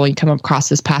beautiful. You come across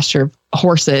this pasture of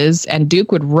horses, and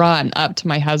Duke would run up to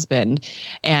my husband,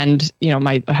 and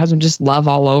my husband just love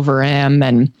all over him,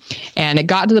 and it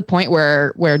got to the point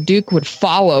where Duke would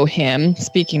follow him.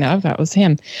 Speaking of, that was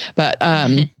him, but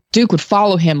Duke would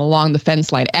follow him along the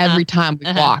fence line every time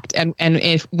we walked, and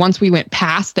if once we went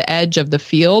past the edge of the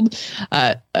field,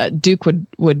 Duke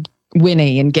would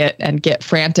whinny and get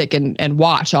frantic and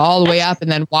watch all the way up, and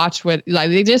then watch what, like,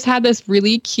 they just had this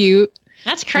really cute.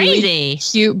 That's crazy. Really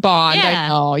cute bond. Yeah. I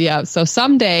know. Yeah. So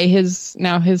someday his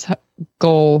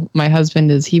goal, my husband,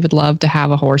 is he would love to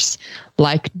have a horse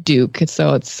like Duke.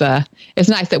 So it's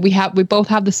nice that we both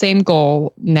have the same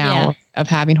goal now of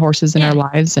having horses in our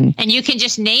lives, and you can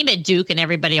just name it Duke and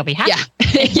everybody will be happy.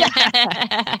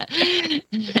 Exactly.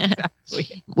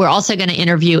 We're also going to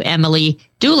interview Emily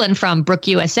Dulin from Brooke,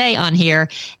 USA on here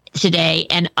today,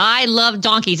 and I love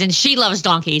donkeys and she loves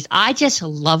donkeys. I just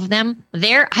love them.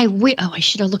 I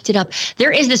should have looked it up.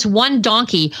 There is this one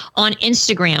donkey on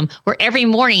Instagram where every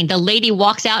morning the lady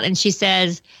walks out and she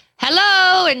says,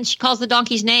 "Hello," and she calls the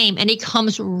donkey's name, and he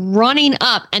comes running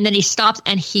up, and then he stops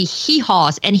and he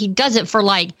hee-haws, and he does it for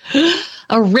like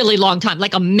a really long time,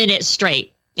 like a minute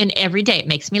straight, and every day it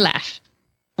makes me laugh.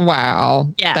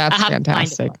 Wow. Yeah, that's I have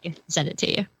fantastic. To find it, send it to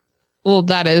you. Well,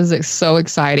 that is so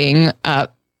exciting.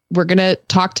 We're going to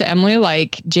talk to Emily,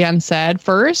 like Jan said.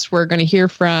 First, we're going to hear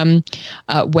from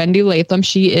Wendy Latham.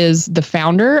 She is the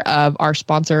founder of our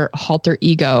sponsor, Halter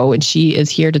Ego, and she is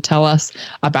here to tell us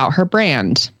about her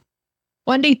brand.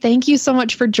 Wendy, thank you so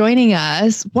much for joining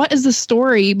us. What is the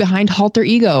story behind Halter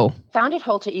Ego? Founded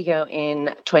Halter Ego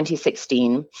in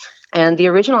 2016. And the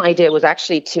original idea was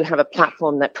actually to have a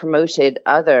platform that promoted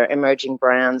other emerging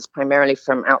brands, primarily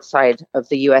from outside of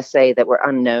the USA, that were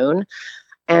unknown.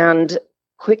 And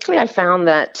quickly, I found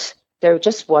that there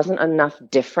just wasn't enough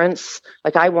difference.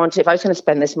 Like, if I was going to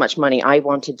spend this much money, I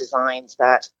wanted designs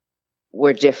that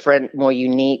were different, more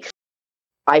unique.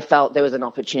 I felt there was an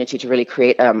opportunity to really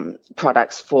create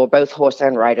products for both horse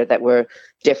and rider that were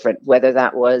different, whether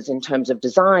that was in terms of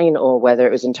design or whether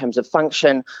it was in terms of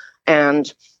function.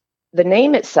 And the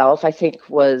name itself, I think,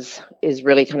 is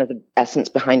really kind of the essence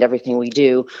behind everything we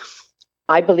do.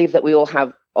 I believe that we all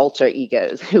have alter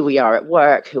egos, who we are at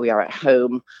work, who we are at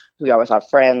home, who we are with our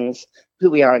friends,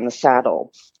 who we are in the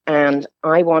saddle. And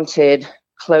I wanted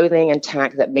clothing and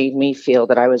tack that made me feel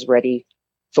that I was ready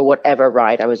for whatever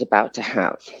ride I was about to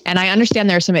have. And I understand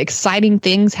there are some exciting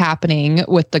things happening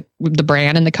with the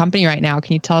brand and the company right now.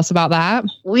 Can you tell us about that?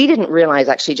 We didn't realize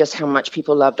actually just how much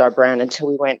people loved our brand until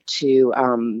we went to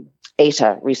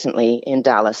ATA recently in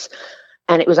Dallas.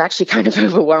 And it was actually kind of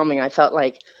overwhelming. I felt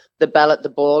like the belle at the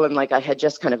ball, and like I had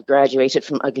just kind of graduated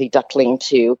from ugly duckling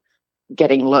to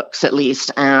getting looks, at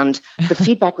least. And the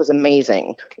feedback was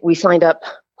amazing. We signed up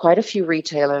quite a few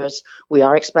retailers. We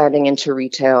are expanding into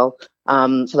retail.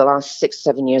 For the last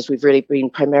 6-7 years, we've really been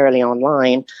primarily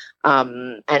online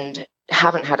and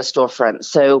haven't had a storefront.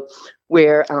 So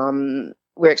we're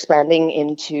expanding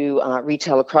into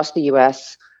retail across the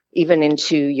US, even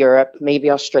into Europe, maybe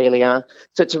Australia.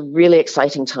 So it's a really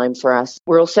exciting time for us.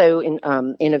 We're also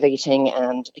innovating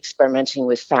and experimenting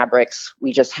with fabrics.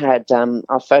 We just had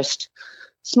our first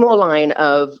small line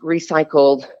of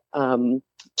recycled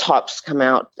tops come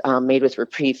out made with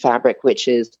Reprieve fabric, which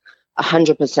is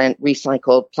 100%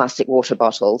 recycled plastic water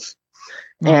bottles.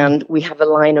 And we have a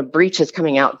line of breeches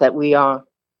coming out that we are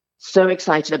so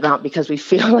excited about because we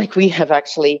feel like we have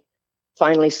actually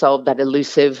finally solved that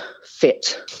elusive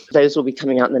fit. Those will be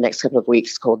coming out in the next couple of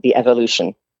weeks, called the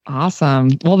Evolution.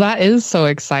 Awesome. Well, that is so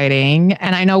exciting.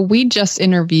 And I know we just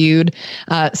interviewed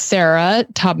Sarah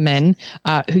Tubman,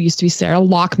 who used to be Sarah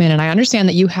Lockman. And I understand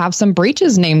that you have some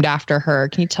breeches named after her.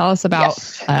 Can you tell us about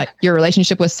your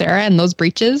relationship with Sarah and those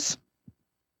breeches?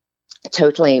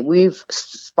 Totally. We've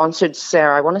sponsored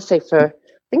Sarah, I want to say I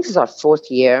think this is our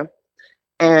 4th year.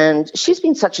 And she's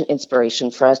been such an inspiration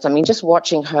for us. I mean, just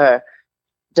watching her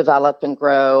develop and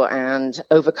grow and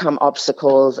overcome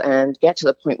obstacles and get to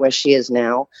the point where she is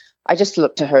now, I just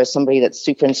look to her as somebody that's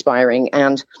super inspiring.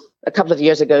 And a couple of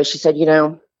years ago, she said,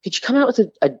 could you come out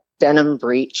with a denim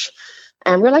breech?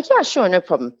 And we're like, yeah, sure, no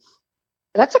problem.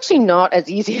 That's actually not as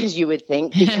easy as you would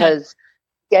think, because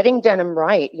getting denim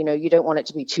right, you don't want it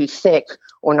to be too thick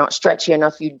or not stretchy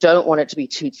enough. You don't want it to be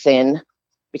too thin,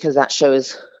 because that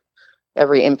shows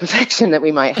every imperfection that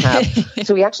we might have.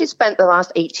 So we actually spent the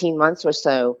last 18 months or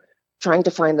so trying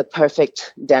to find the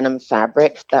perfect denim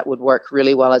fabric that would work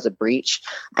really well as a breech.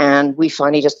 And we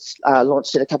finally just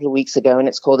launched it a couple of weeks ago, and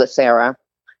it's called a Sarah.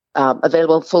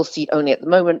 Available full seat only at the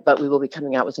moment, but we will be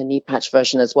coming out with a knee patch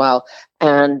version as well.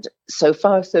 And so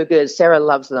far, so good. Sarah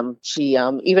loves them. She,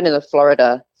 even in the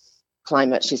Florida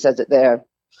climate, she says that they're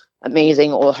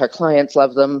amazing. All her clients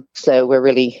love them. So we're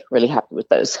really, really happy with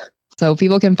those. So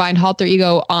people can find Halter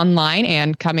Ego online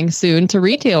and coming soon to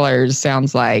retailers,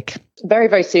 sounds like. Very,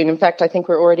 very soon. In fact, I think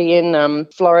we're already in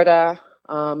Florida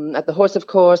at the Horse, of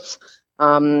course,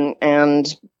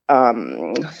 and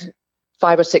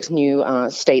 5 or 6 new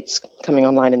states coming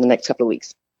online in the next couple of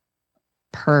weeks.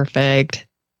 Perfect.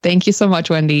 Thank you so much,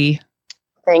 Wendy.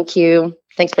 Thank you.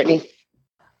 Thanks, Brittany.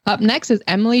 Up next is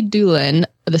Emily Dulin,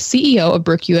 the CEO of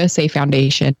Brooke USA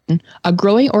Foundation, a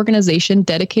growing organization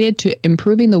dedicated to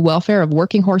improving the welfare of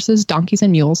working horses, donkeys,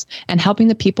 and mules, and helping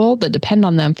the people that depend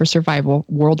on them for survival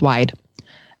worldwide.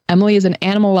 Emily is an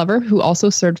animal lover who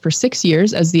also served for 6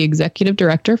 years as the executive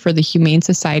director for the Humane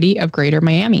Society of Greater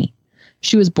Miami.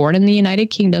 She was born in the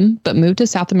United Kingdom, but moved to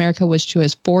South America when she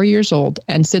was 4 years old,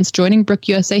 and since joining Brooke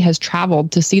USA has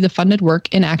traveled to see the funded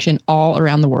work in action all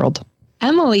around the world.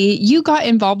 Emily, you got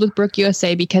involved with Brooke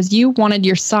USA because you wanted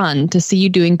your son to see you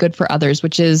doing good for others,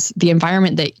 which is the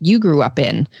environment that you grew up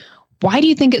in. Why do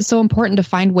you think it's so important to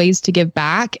find ways to give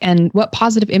back, and what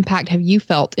positive impact have you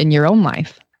felt in your own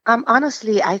life?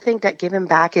 Honestly, I think that giving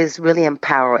back is really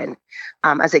empowering,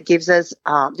 as it gives us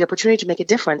the opportunity to make a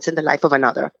difference in the life of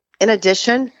another. In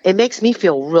addition, it makes me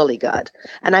feel really good.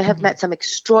 And I have met some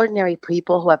extraordinary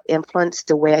people who have influenced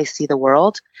the way I see the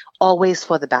world, always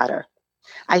for the better.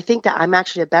 I think that I'm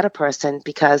actually a better person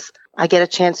because I get a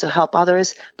chance to help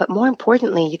others. But more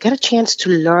importantly, you get a chance to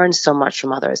learn so much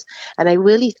from others. And I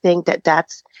really think that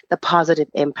that's the positive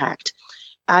impact.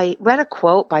 I read a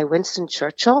quote by Winston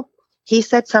Churchill. He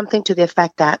said something to the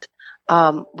effect that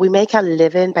we make a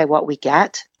living by what we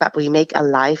get, but we make a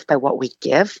life by what we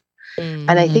give. Mm-hmm.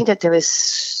 And I think that there is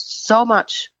so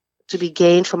much to be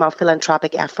gained from our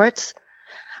philanthropic efforts.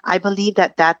 I believe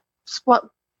that that's what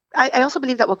I also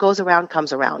believe that what goes around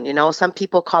comes around. You know, some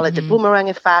people call it the boomerang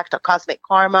effect or cosmic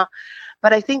karma.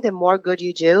 But I think the more good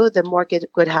you do, the more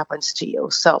good happens to you.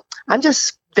 So I'm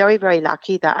just very, very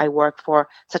lucky that I work for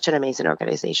such an amazing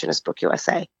organization as Brooke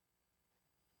USA.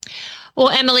 Well,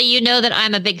 Emily, you know that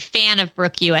I'm a big fan of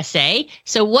Brooke USA.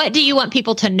 So what do you want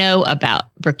people to know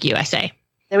about Brooke USA?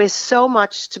 There is so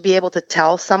much to be able to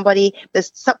tell somebody.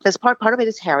 There's part of it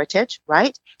is heritage,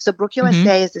 right? So Brooke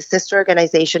USA is the sister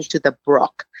organization to the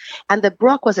Brooke. And the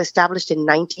Brooke was established in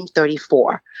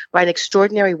 1934 by an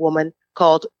extraordinary woman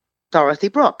called Dorothy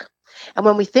Brooke. And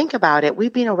when we think about it,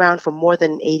 we've been around for more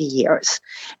than 80 years.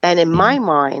 And in my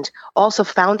mind, also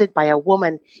founded by a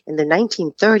woman in the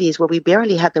 1930s where we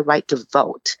barely had the right to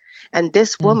vote. And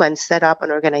this woman set up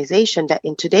an organization that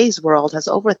in today's world has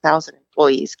over 1,000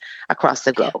 employees across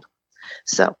the globe.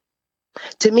 So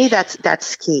to me,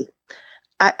 that's key.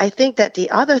 I think that the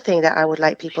other thing that I would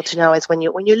like people to know is when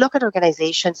you look at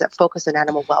organizations that focus on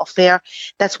animal welfare,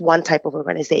 that's one type of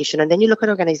organization. And then you look at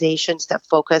organizations that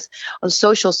focus on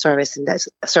social services,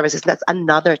 that's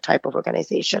another type of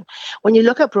organization. When you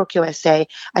look at Brooke USA,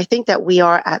 I think that we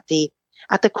are at the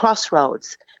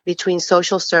crossroads between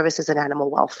social services and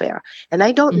animal welfare. And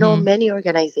I don't know many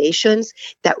organizations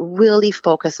that really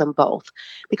focus on both,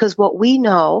 because what we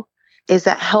know is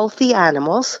that healthy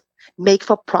animals make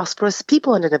for prosperous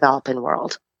people in the developing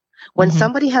world. When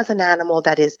somebody has an animal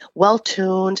that is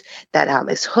well-tuned, that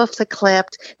is hoofs are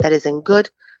clipped, that is in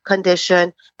good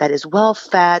condition, that is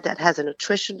well-fed, that has a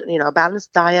a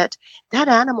balanced diet, that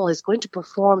animal is going to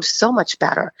perform so much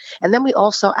better. And then we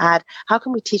also add, how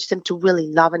can we teach them to really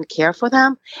love and care for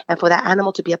them and for that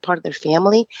animal to be a part of their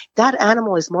family? That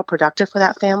animal is more productive for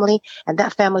that family, and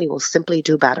that family will simply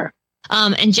do better.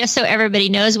 And just so everybody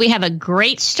knows, we have a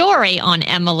great story on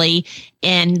Emily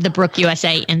in the Brooke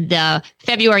USA in the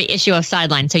February issue of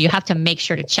Sidelines. So you have to make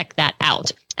sure to check that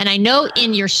out. And I know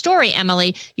in your story,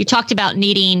 Emily, you talked about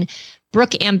needing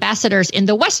Brooke ambassadors in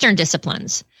the Western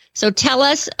disciplines. So tell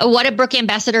us what a Brooke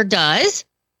ambassador does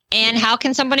and how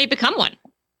can somebody become one?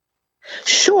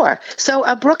 Sure. So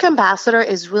a Brooke ambassador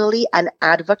is really an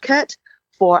advocate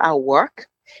for our work.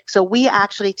 So we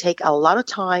actually take a lot of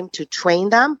time to train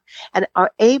them and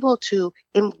are able to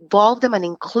involve them and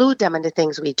include them in the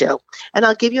things we do. And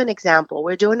I'll give you an example.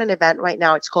 We're doing an event right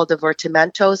now. It's called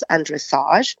Divertimentos and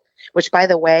Dressage, which, by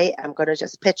the way, I'm going to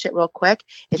just pitch it real quick.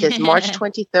 It is March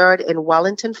 23rd in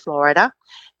Wellington, Florida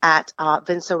at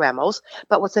Vinceremos.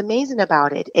 But what's amazing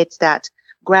about it, it's that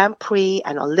Grand Prix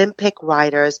and Olympic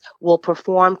riders will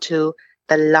perform to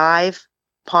the live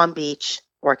Palm Beach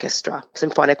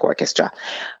Symphonic Orchestra.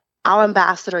 Our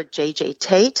ambassador, JJ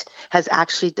Tate, has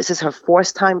actually, this is her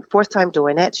fourth time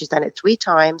doing it. She's done it 3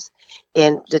 times.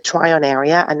 in the Tryon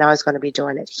area, and now is going to be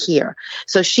doing it here.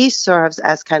 So she serves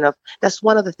as that's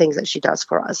one of the things that she does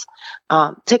for us.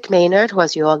 Tick Maynard, who,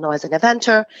 as you all know, is an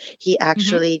eventer, he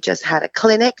actually just had a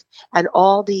clinic, and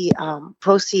all the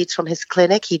proceeds from his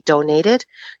clinic he donated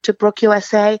to Brooke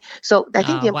USA. So I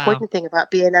think the important thing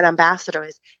about being an ambassador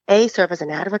is serve as an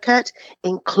advocate,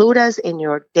 include us in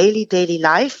your daily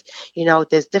life.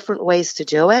 There's different ways to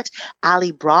do it.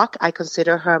 Ali Brock, I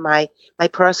consider her my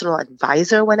personal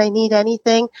advisor when I need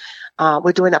anything.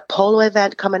 We're doing a polo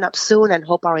event coming up soon, and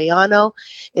Hope Ariano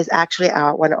is actually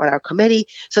on our committee.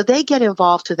 So they get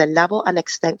involved to the level and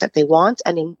extent that they want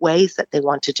and in ways that they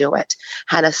want to do it.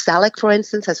 Hannah Selleck, for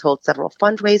instance, has held several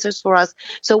fundraisers for us.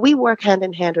 So we work hand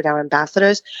in hand with our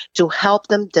ambassadors to help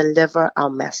them deliver our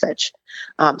message.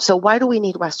 So why do we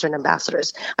need Western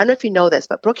ambassadors? I don't know if you know this,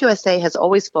 but Brooke USA has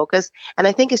always focused, and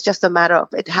I think it's just a matter of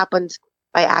it happened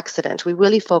by accident. We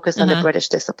really focus on the British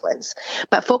disciplines,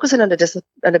 but focusing on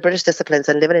the British disciplines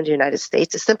and living in the United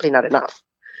States is simply not enough.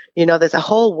 There's a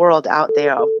whole world out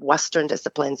there of Western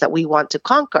disciplines that we want to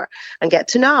conquer and get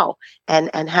to know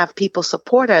and have people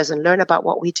support us and learn about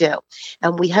what we do.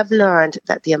 And we have learned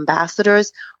that the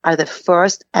ambassadors are the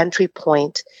first entry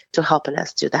point to helping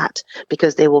us do that,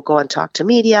 because they will go and talk to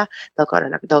media.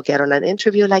 They'll get on an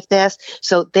interview like this.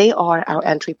 So they are our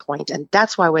entry point. And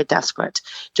that's why we're desperate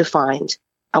to find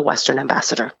a Western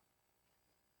ambassador.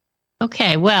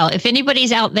 Okay, well, if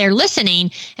anybody's out there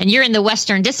listening and you're in the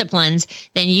Western disciplines,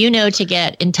 then you know to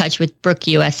get in touch with Brooke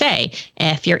USA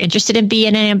if you're interested in being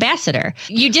an ambassador.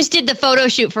 You just did the photo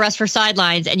shoot for us for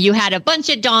Sidelines, and you had a bunch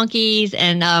of donkeys,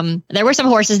 and there were some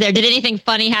horses there. Did anything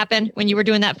funny happen when you were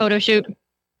doing that photo shoot?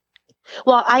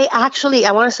 Well, I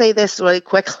want to say this really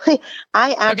quickly.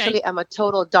 I actually am a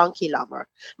total donkey lover.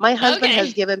 My husband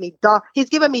has given me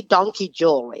donkey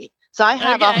jewelry. So I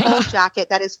have a whole jacket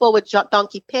that is full with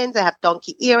donkey pins. I have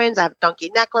donkey earrings. I have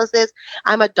donkey necklaces.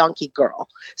 I'm a donkey girl.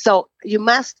 So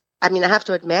I have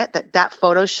to admit that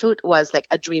photo shoot was like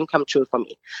a dream come true for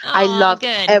me. I loved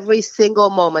every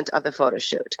single moment of the photo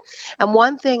shoot. And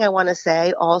one thing I want to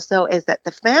say also is that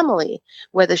the family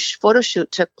where the photo shoot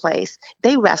took place,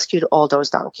 they rescued all those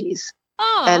donkeys.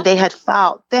 And they had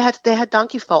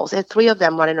donkey foals. They had 3 of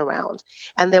them running around,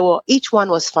 and each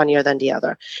one was funnier than the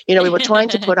other. We were trying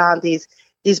to put on these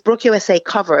Brooke USA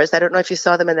covers. I don't know if you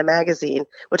saw them in the magazine.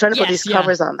 We're trying to put these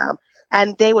covers on them,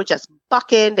 and they were just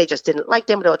bucking. They just didn't like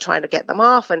them. They were trying to get them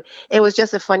off, and it was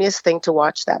just the funniest thing to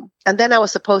watch them. And then I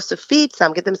was supposed to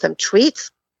give them some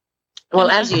treats. Well,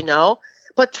 as you know,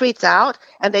 put treats out,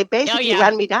 and they basically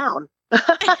ran me down.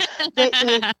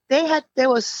 They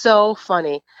were so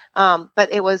funny. But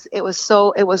they were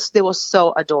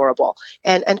so adorable.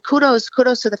 And kudos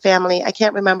to the family. I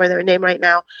can't remember their name right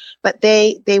now, but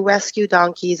they rescue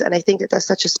donkeys. And I think that that's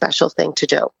such a special thing to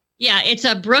do. Yeah, it's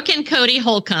a Brooke and Cody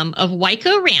Holcomb of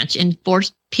Waco Ranch in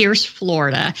Fort Pierce,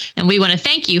 Florida. And we want to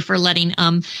thank you for letting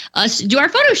us do our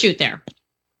photo shoot there.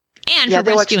 And for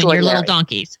rescuing your little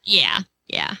donkeys. Yeah.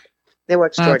 They were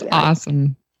extraordinary. That's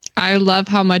awesome. I love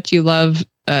how much you love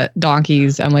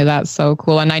donkeys, Emily. That's so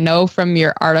cool. And I know from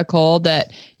your article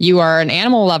that you are an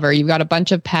animal lover. You've got a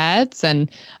bunch of pets, and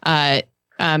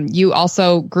you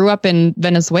also grew up in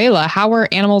Venezuela. How were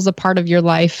animals a part of your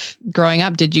life growing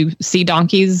up? Did you see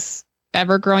donkeys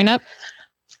ever growing up?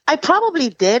 I probably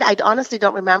did. I honestly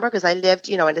don't remember because I lived,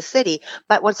 in the city.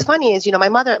 But what's funny is, my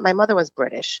mother was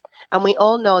British, and we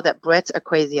all know that Brits are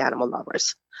crazy animal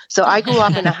lovers. So I grew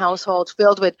up in a household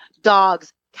filled with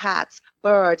dogs, cats,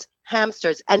 birds,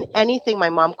 hamsters, and anything my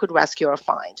mom could rescue or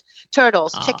find.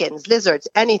 Turtles, chickens, lizards,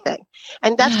 anything.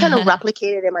 And that's kind of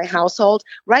replicated in my household.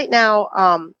 Right now,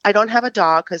 I don't have a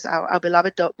dog because our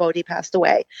beloved Bodhi passed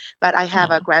away, but I have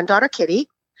a granddaughter, Kitty.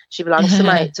 She belongs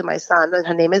to my son, and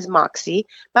her name is Moxie.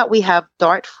 But we have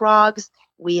dart frogs,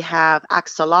 we have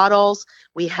axolotls,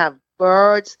 we have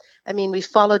birds. I mean, we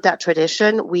followed that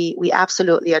tradition. We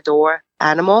absolutely adore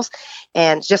animals.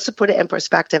 And just to put it in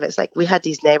perspective, it's like we had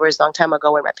these neighbors a long time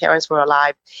ago when my parents were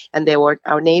alive, and they were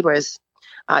our neighbors.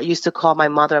 Used to call my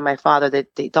mother and my father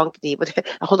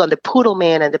the poodle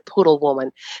man and the poodle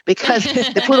woman, because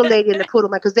the poodle lady and the poodle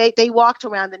man, because they walked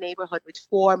around the neighborhood with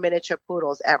 4 miniature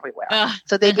poodles everywhere.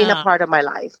 So they've been a part of my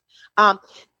life.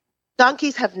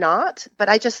 Donkeys have not, but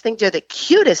I just think they're the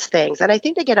cutest things. And I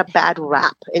think they get a bad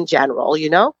rap in general,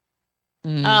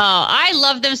 Oh, I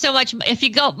love them so much. If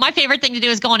you go, my favorite thing to do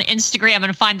is go on Instagram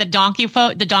and find the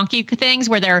donkey things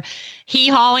where they're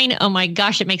hee-hawing. Oh my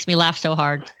gosh, it makes me laugh so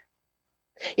hard.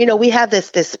 We have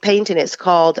this painting. It's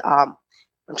called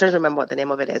I'm trying to remember what the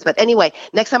name of it is. But anyway,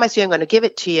 next time I see you, I'm going to give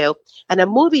it to you. And a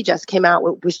movie just came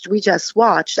out, which we just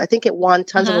watched. I think it won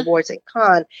tons of awards at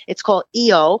Cannes. It's called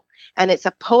EO, and it's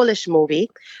a Polish movie.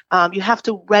 You have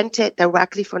to rent it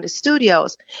directly from the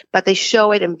studios, but they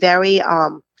show it in very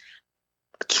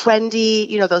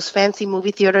trendy, those fancy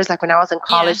movie theaters. Like when I was in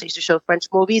college, they used to show French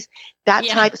movies. That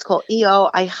type is called EO.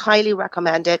 I highly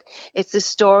recommend it. It's the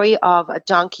story of a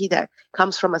donkey that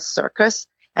comes from a circus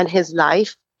and his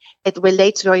life. It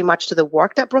relates very much to the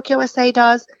work that Brooke USA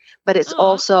does, but it's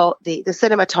also the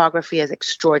cinematography is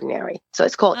extraordinary. So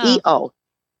it's called EO.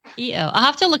 EO. I'll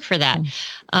have to look for that.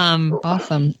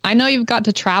 Awesome. I know you've got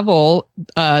to travel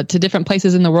to different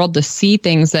places in the world to see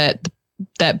things that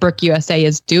Brooke USA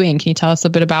is doing. Can you tell us a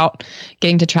bit about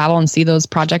getting to travel and see those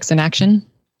projects in action?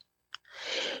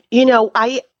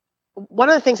 One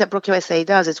of the things that Brooke USA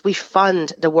does is we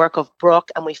fund the work of Brooke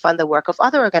and we fund the work of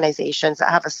other organizations that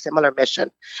have a similar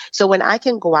mission. So when I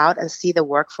can go out and see the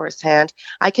work firsthand,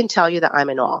 I can tell you that I'm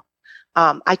in awe.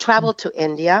 I traveled to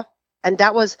India, and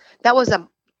that was an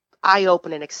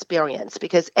eye-opening experience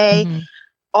because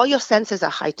all your senses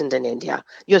are heightened in India.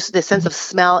 The sense of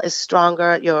smell is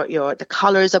stronger. The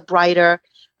colors are brighter.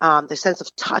 The sense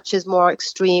of touch is more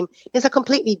extreme. It's a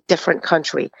completely different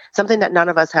country, something that none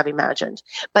of us have imagined.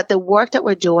 But the work that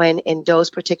we're doing in those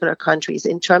particular countries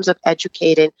in terms of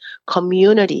educating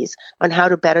communities on how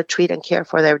to better treat and care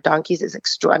for their donkeys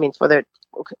for their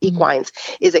equines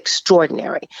is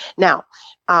extraordinary. Now,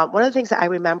 one of the things that I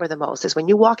remember the most is when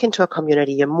you walk into a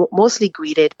community, you're mostly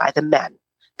greeted by the men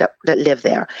that live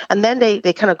there. And then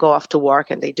they kind of go off to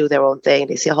work and they do their own thing.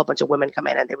 They see a whole bunch of women come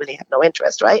in and they really have no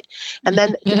interest, right? And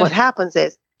then what happens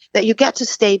is that you get to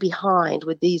stay behind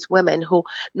with these women who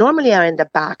normally are in the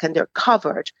back and they're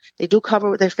covered. They do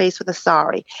cover their face with a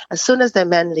sari. As soon as their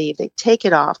men leave, they take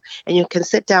it off and you can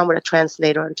sit down with a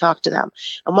translator and talk to them.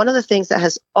 And one of the things that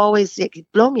has always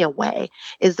blown me away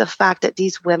is the fact that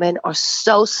these women are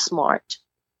so smart.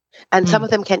 And some of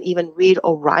them can even read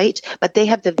or write, but they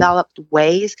have developed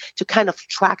ways to kind of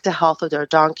track the health of their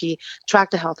donkey, track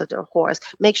the health of their horse,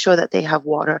 make sure that they have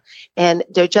water. And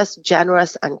they're just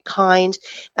generous and kind.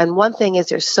 And one thing is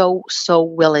they're so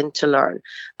willing to learn.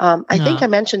 I think I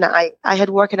mentioned that I had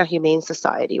worked in a humane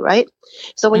society, right?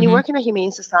 So when you work in a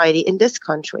humane society in this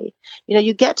country,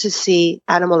 you get to see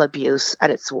animal abuse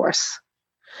at its worst.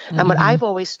 And what I've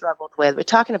always struggled with, we're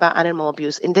talking about animal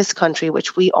abuse in this country,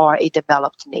 which we are a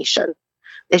developed nation.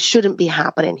 It shouldn't be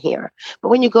happening here. But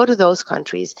when you go to those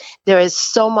countries, there is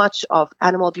so much of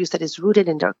animal abuse that is rooted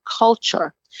in their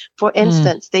culture. For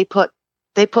instance, they put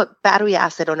battery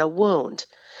acid on a wound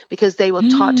because they were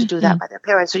taught to do that by their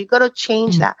parents. So you got to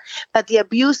change that. But the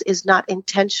abuse is not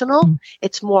intentional.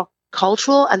 It's more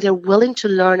cultural, and they're willing to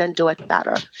learn and do it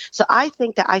better. So I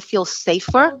think that I feel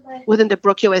safer within the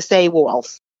Brooke USA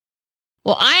walls.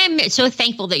 Well, I am so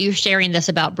thankful that you're sharing this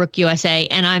about Brooke USA,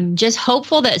 and I'm just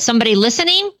hopeful that somebody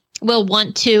listening will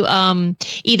want to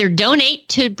either donate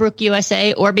to Brooke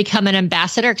USA or become an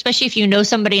ambassador, especially if you know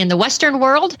somebody in the Western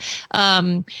world.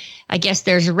 I guess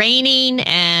there's reining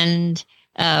and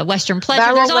Western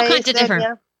pleasure. There's all kinds of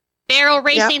different barrel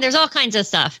racing. There's all kinds of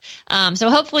stuff.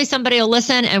 So hopefully somebody will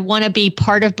listen and want to be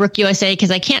part of Brooke USA, because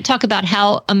I can't talk about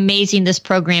how amazing this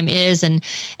program is and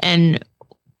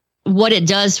what it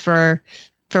does for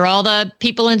all the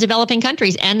people in developing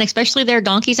countries, and especially their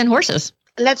donkeys and horses.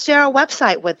 Let's share our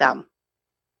website with them.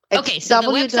 It's so the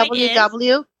website is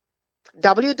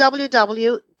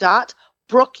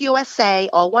www.brookeusa,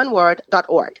 all one word,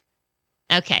 .org.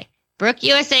 Okay.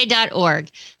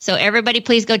 brookeusa.org. So everybody,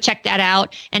 please go check that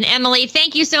out. And Emily,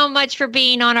 thank you so much for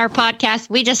being on our podcast.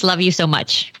 We just love you so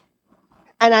much.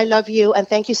 And I love you. And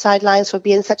thank you, Sidelines, for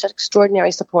being such an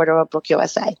extraordinary supporter of Brooke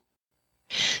USA.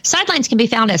 Sidelines can be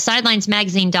found at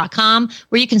sidelinesmagazine.com,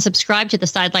 where you can subscribe to the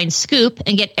Sidelines Scoop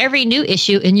and get every new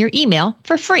issue in your email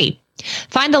for free.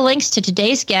 Find the links to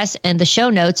today's guests and the show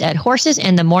notes at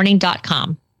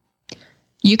horsesinthemorning.com.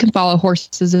 You can follow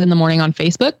Horses in the Morning on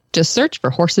Facebook. Just search for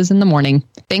Horses in the Morning.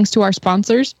 Thanks to our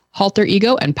sponsors, Halter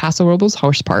Ego and Paso Robles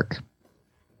Horse Park.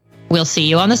 We'll see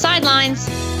you on the sidelines.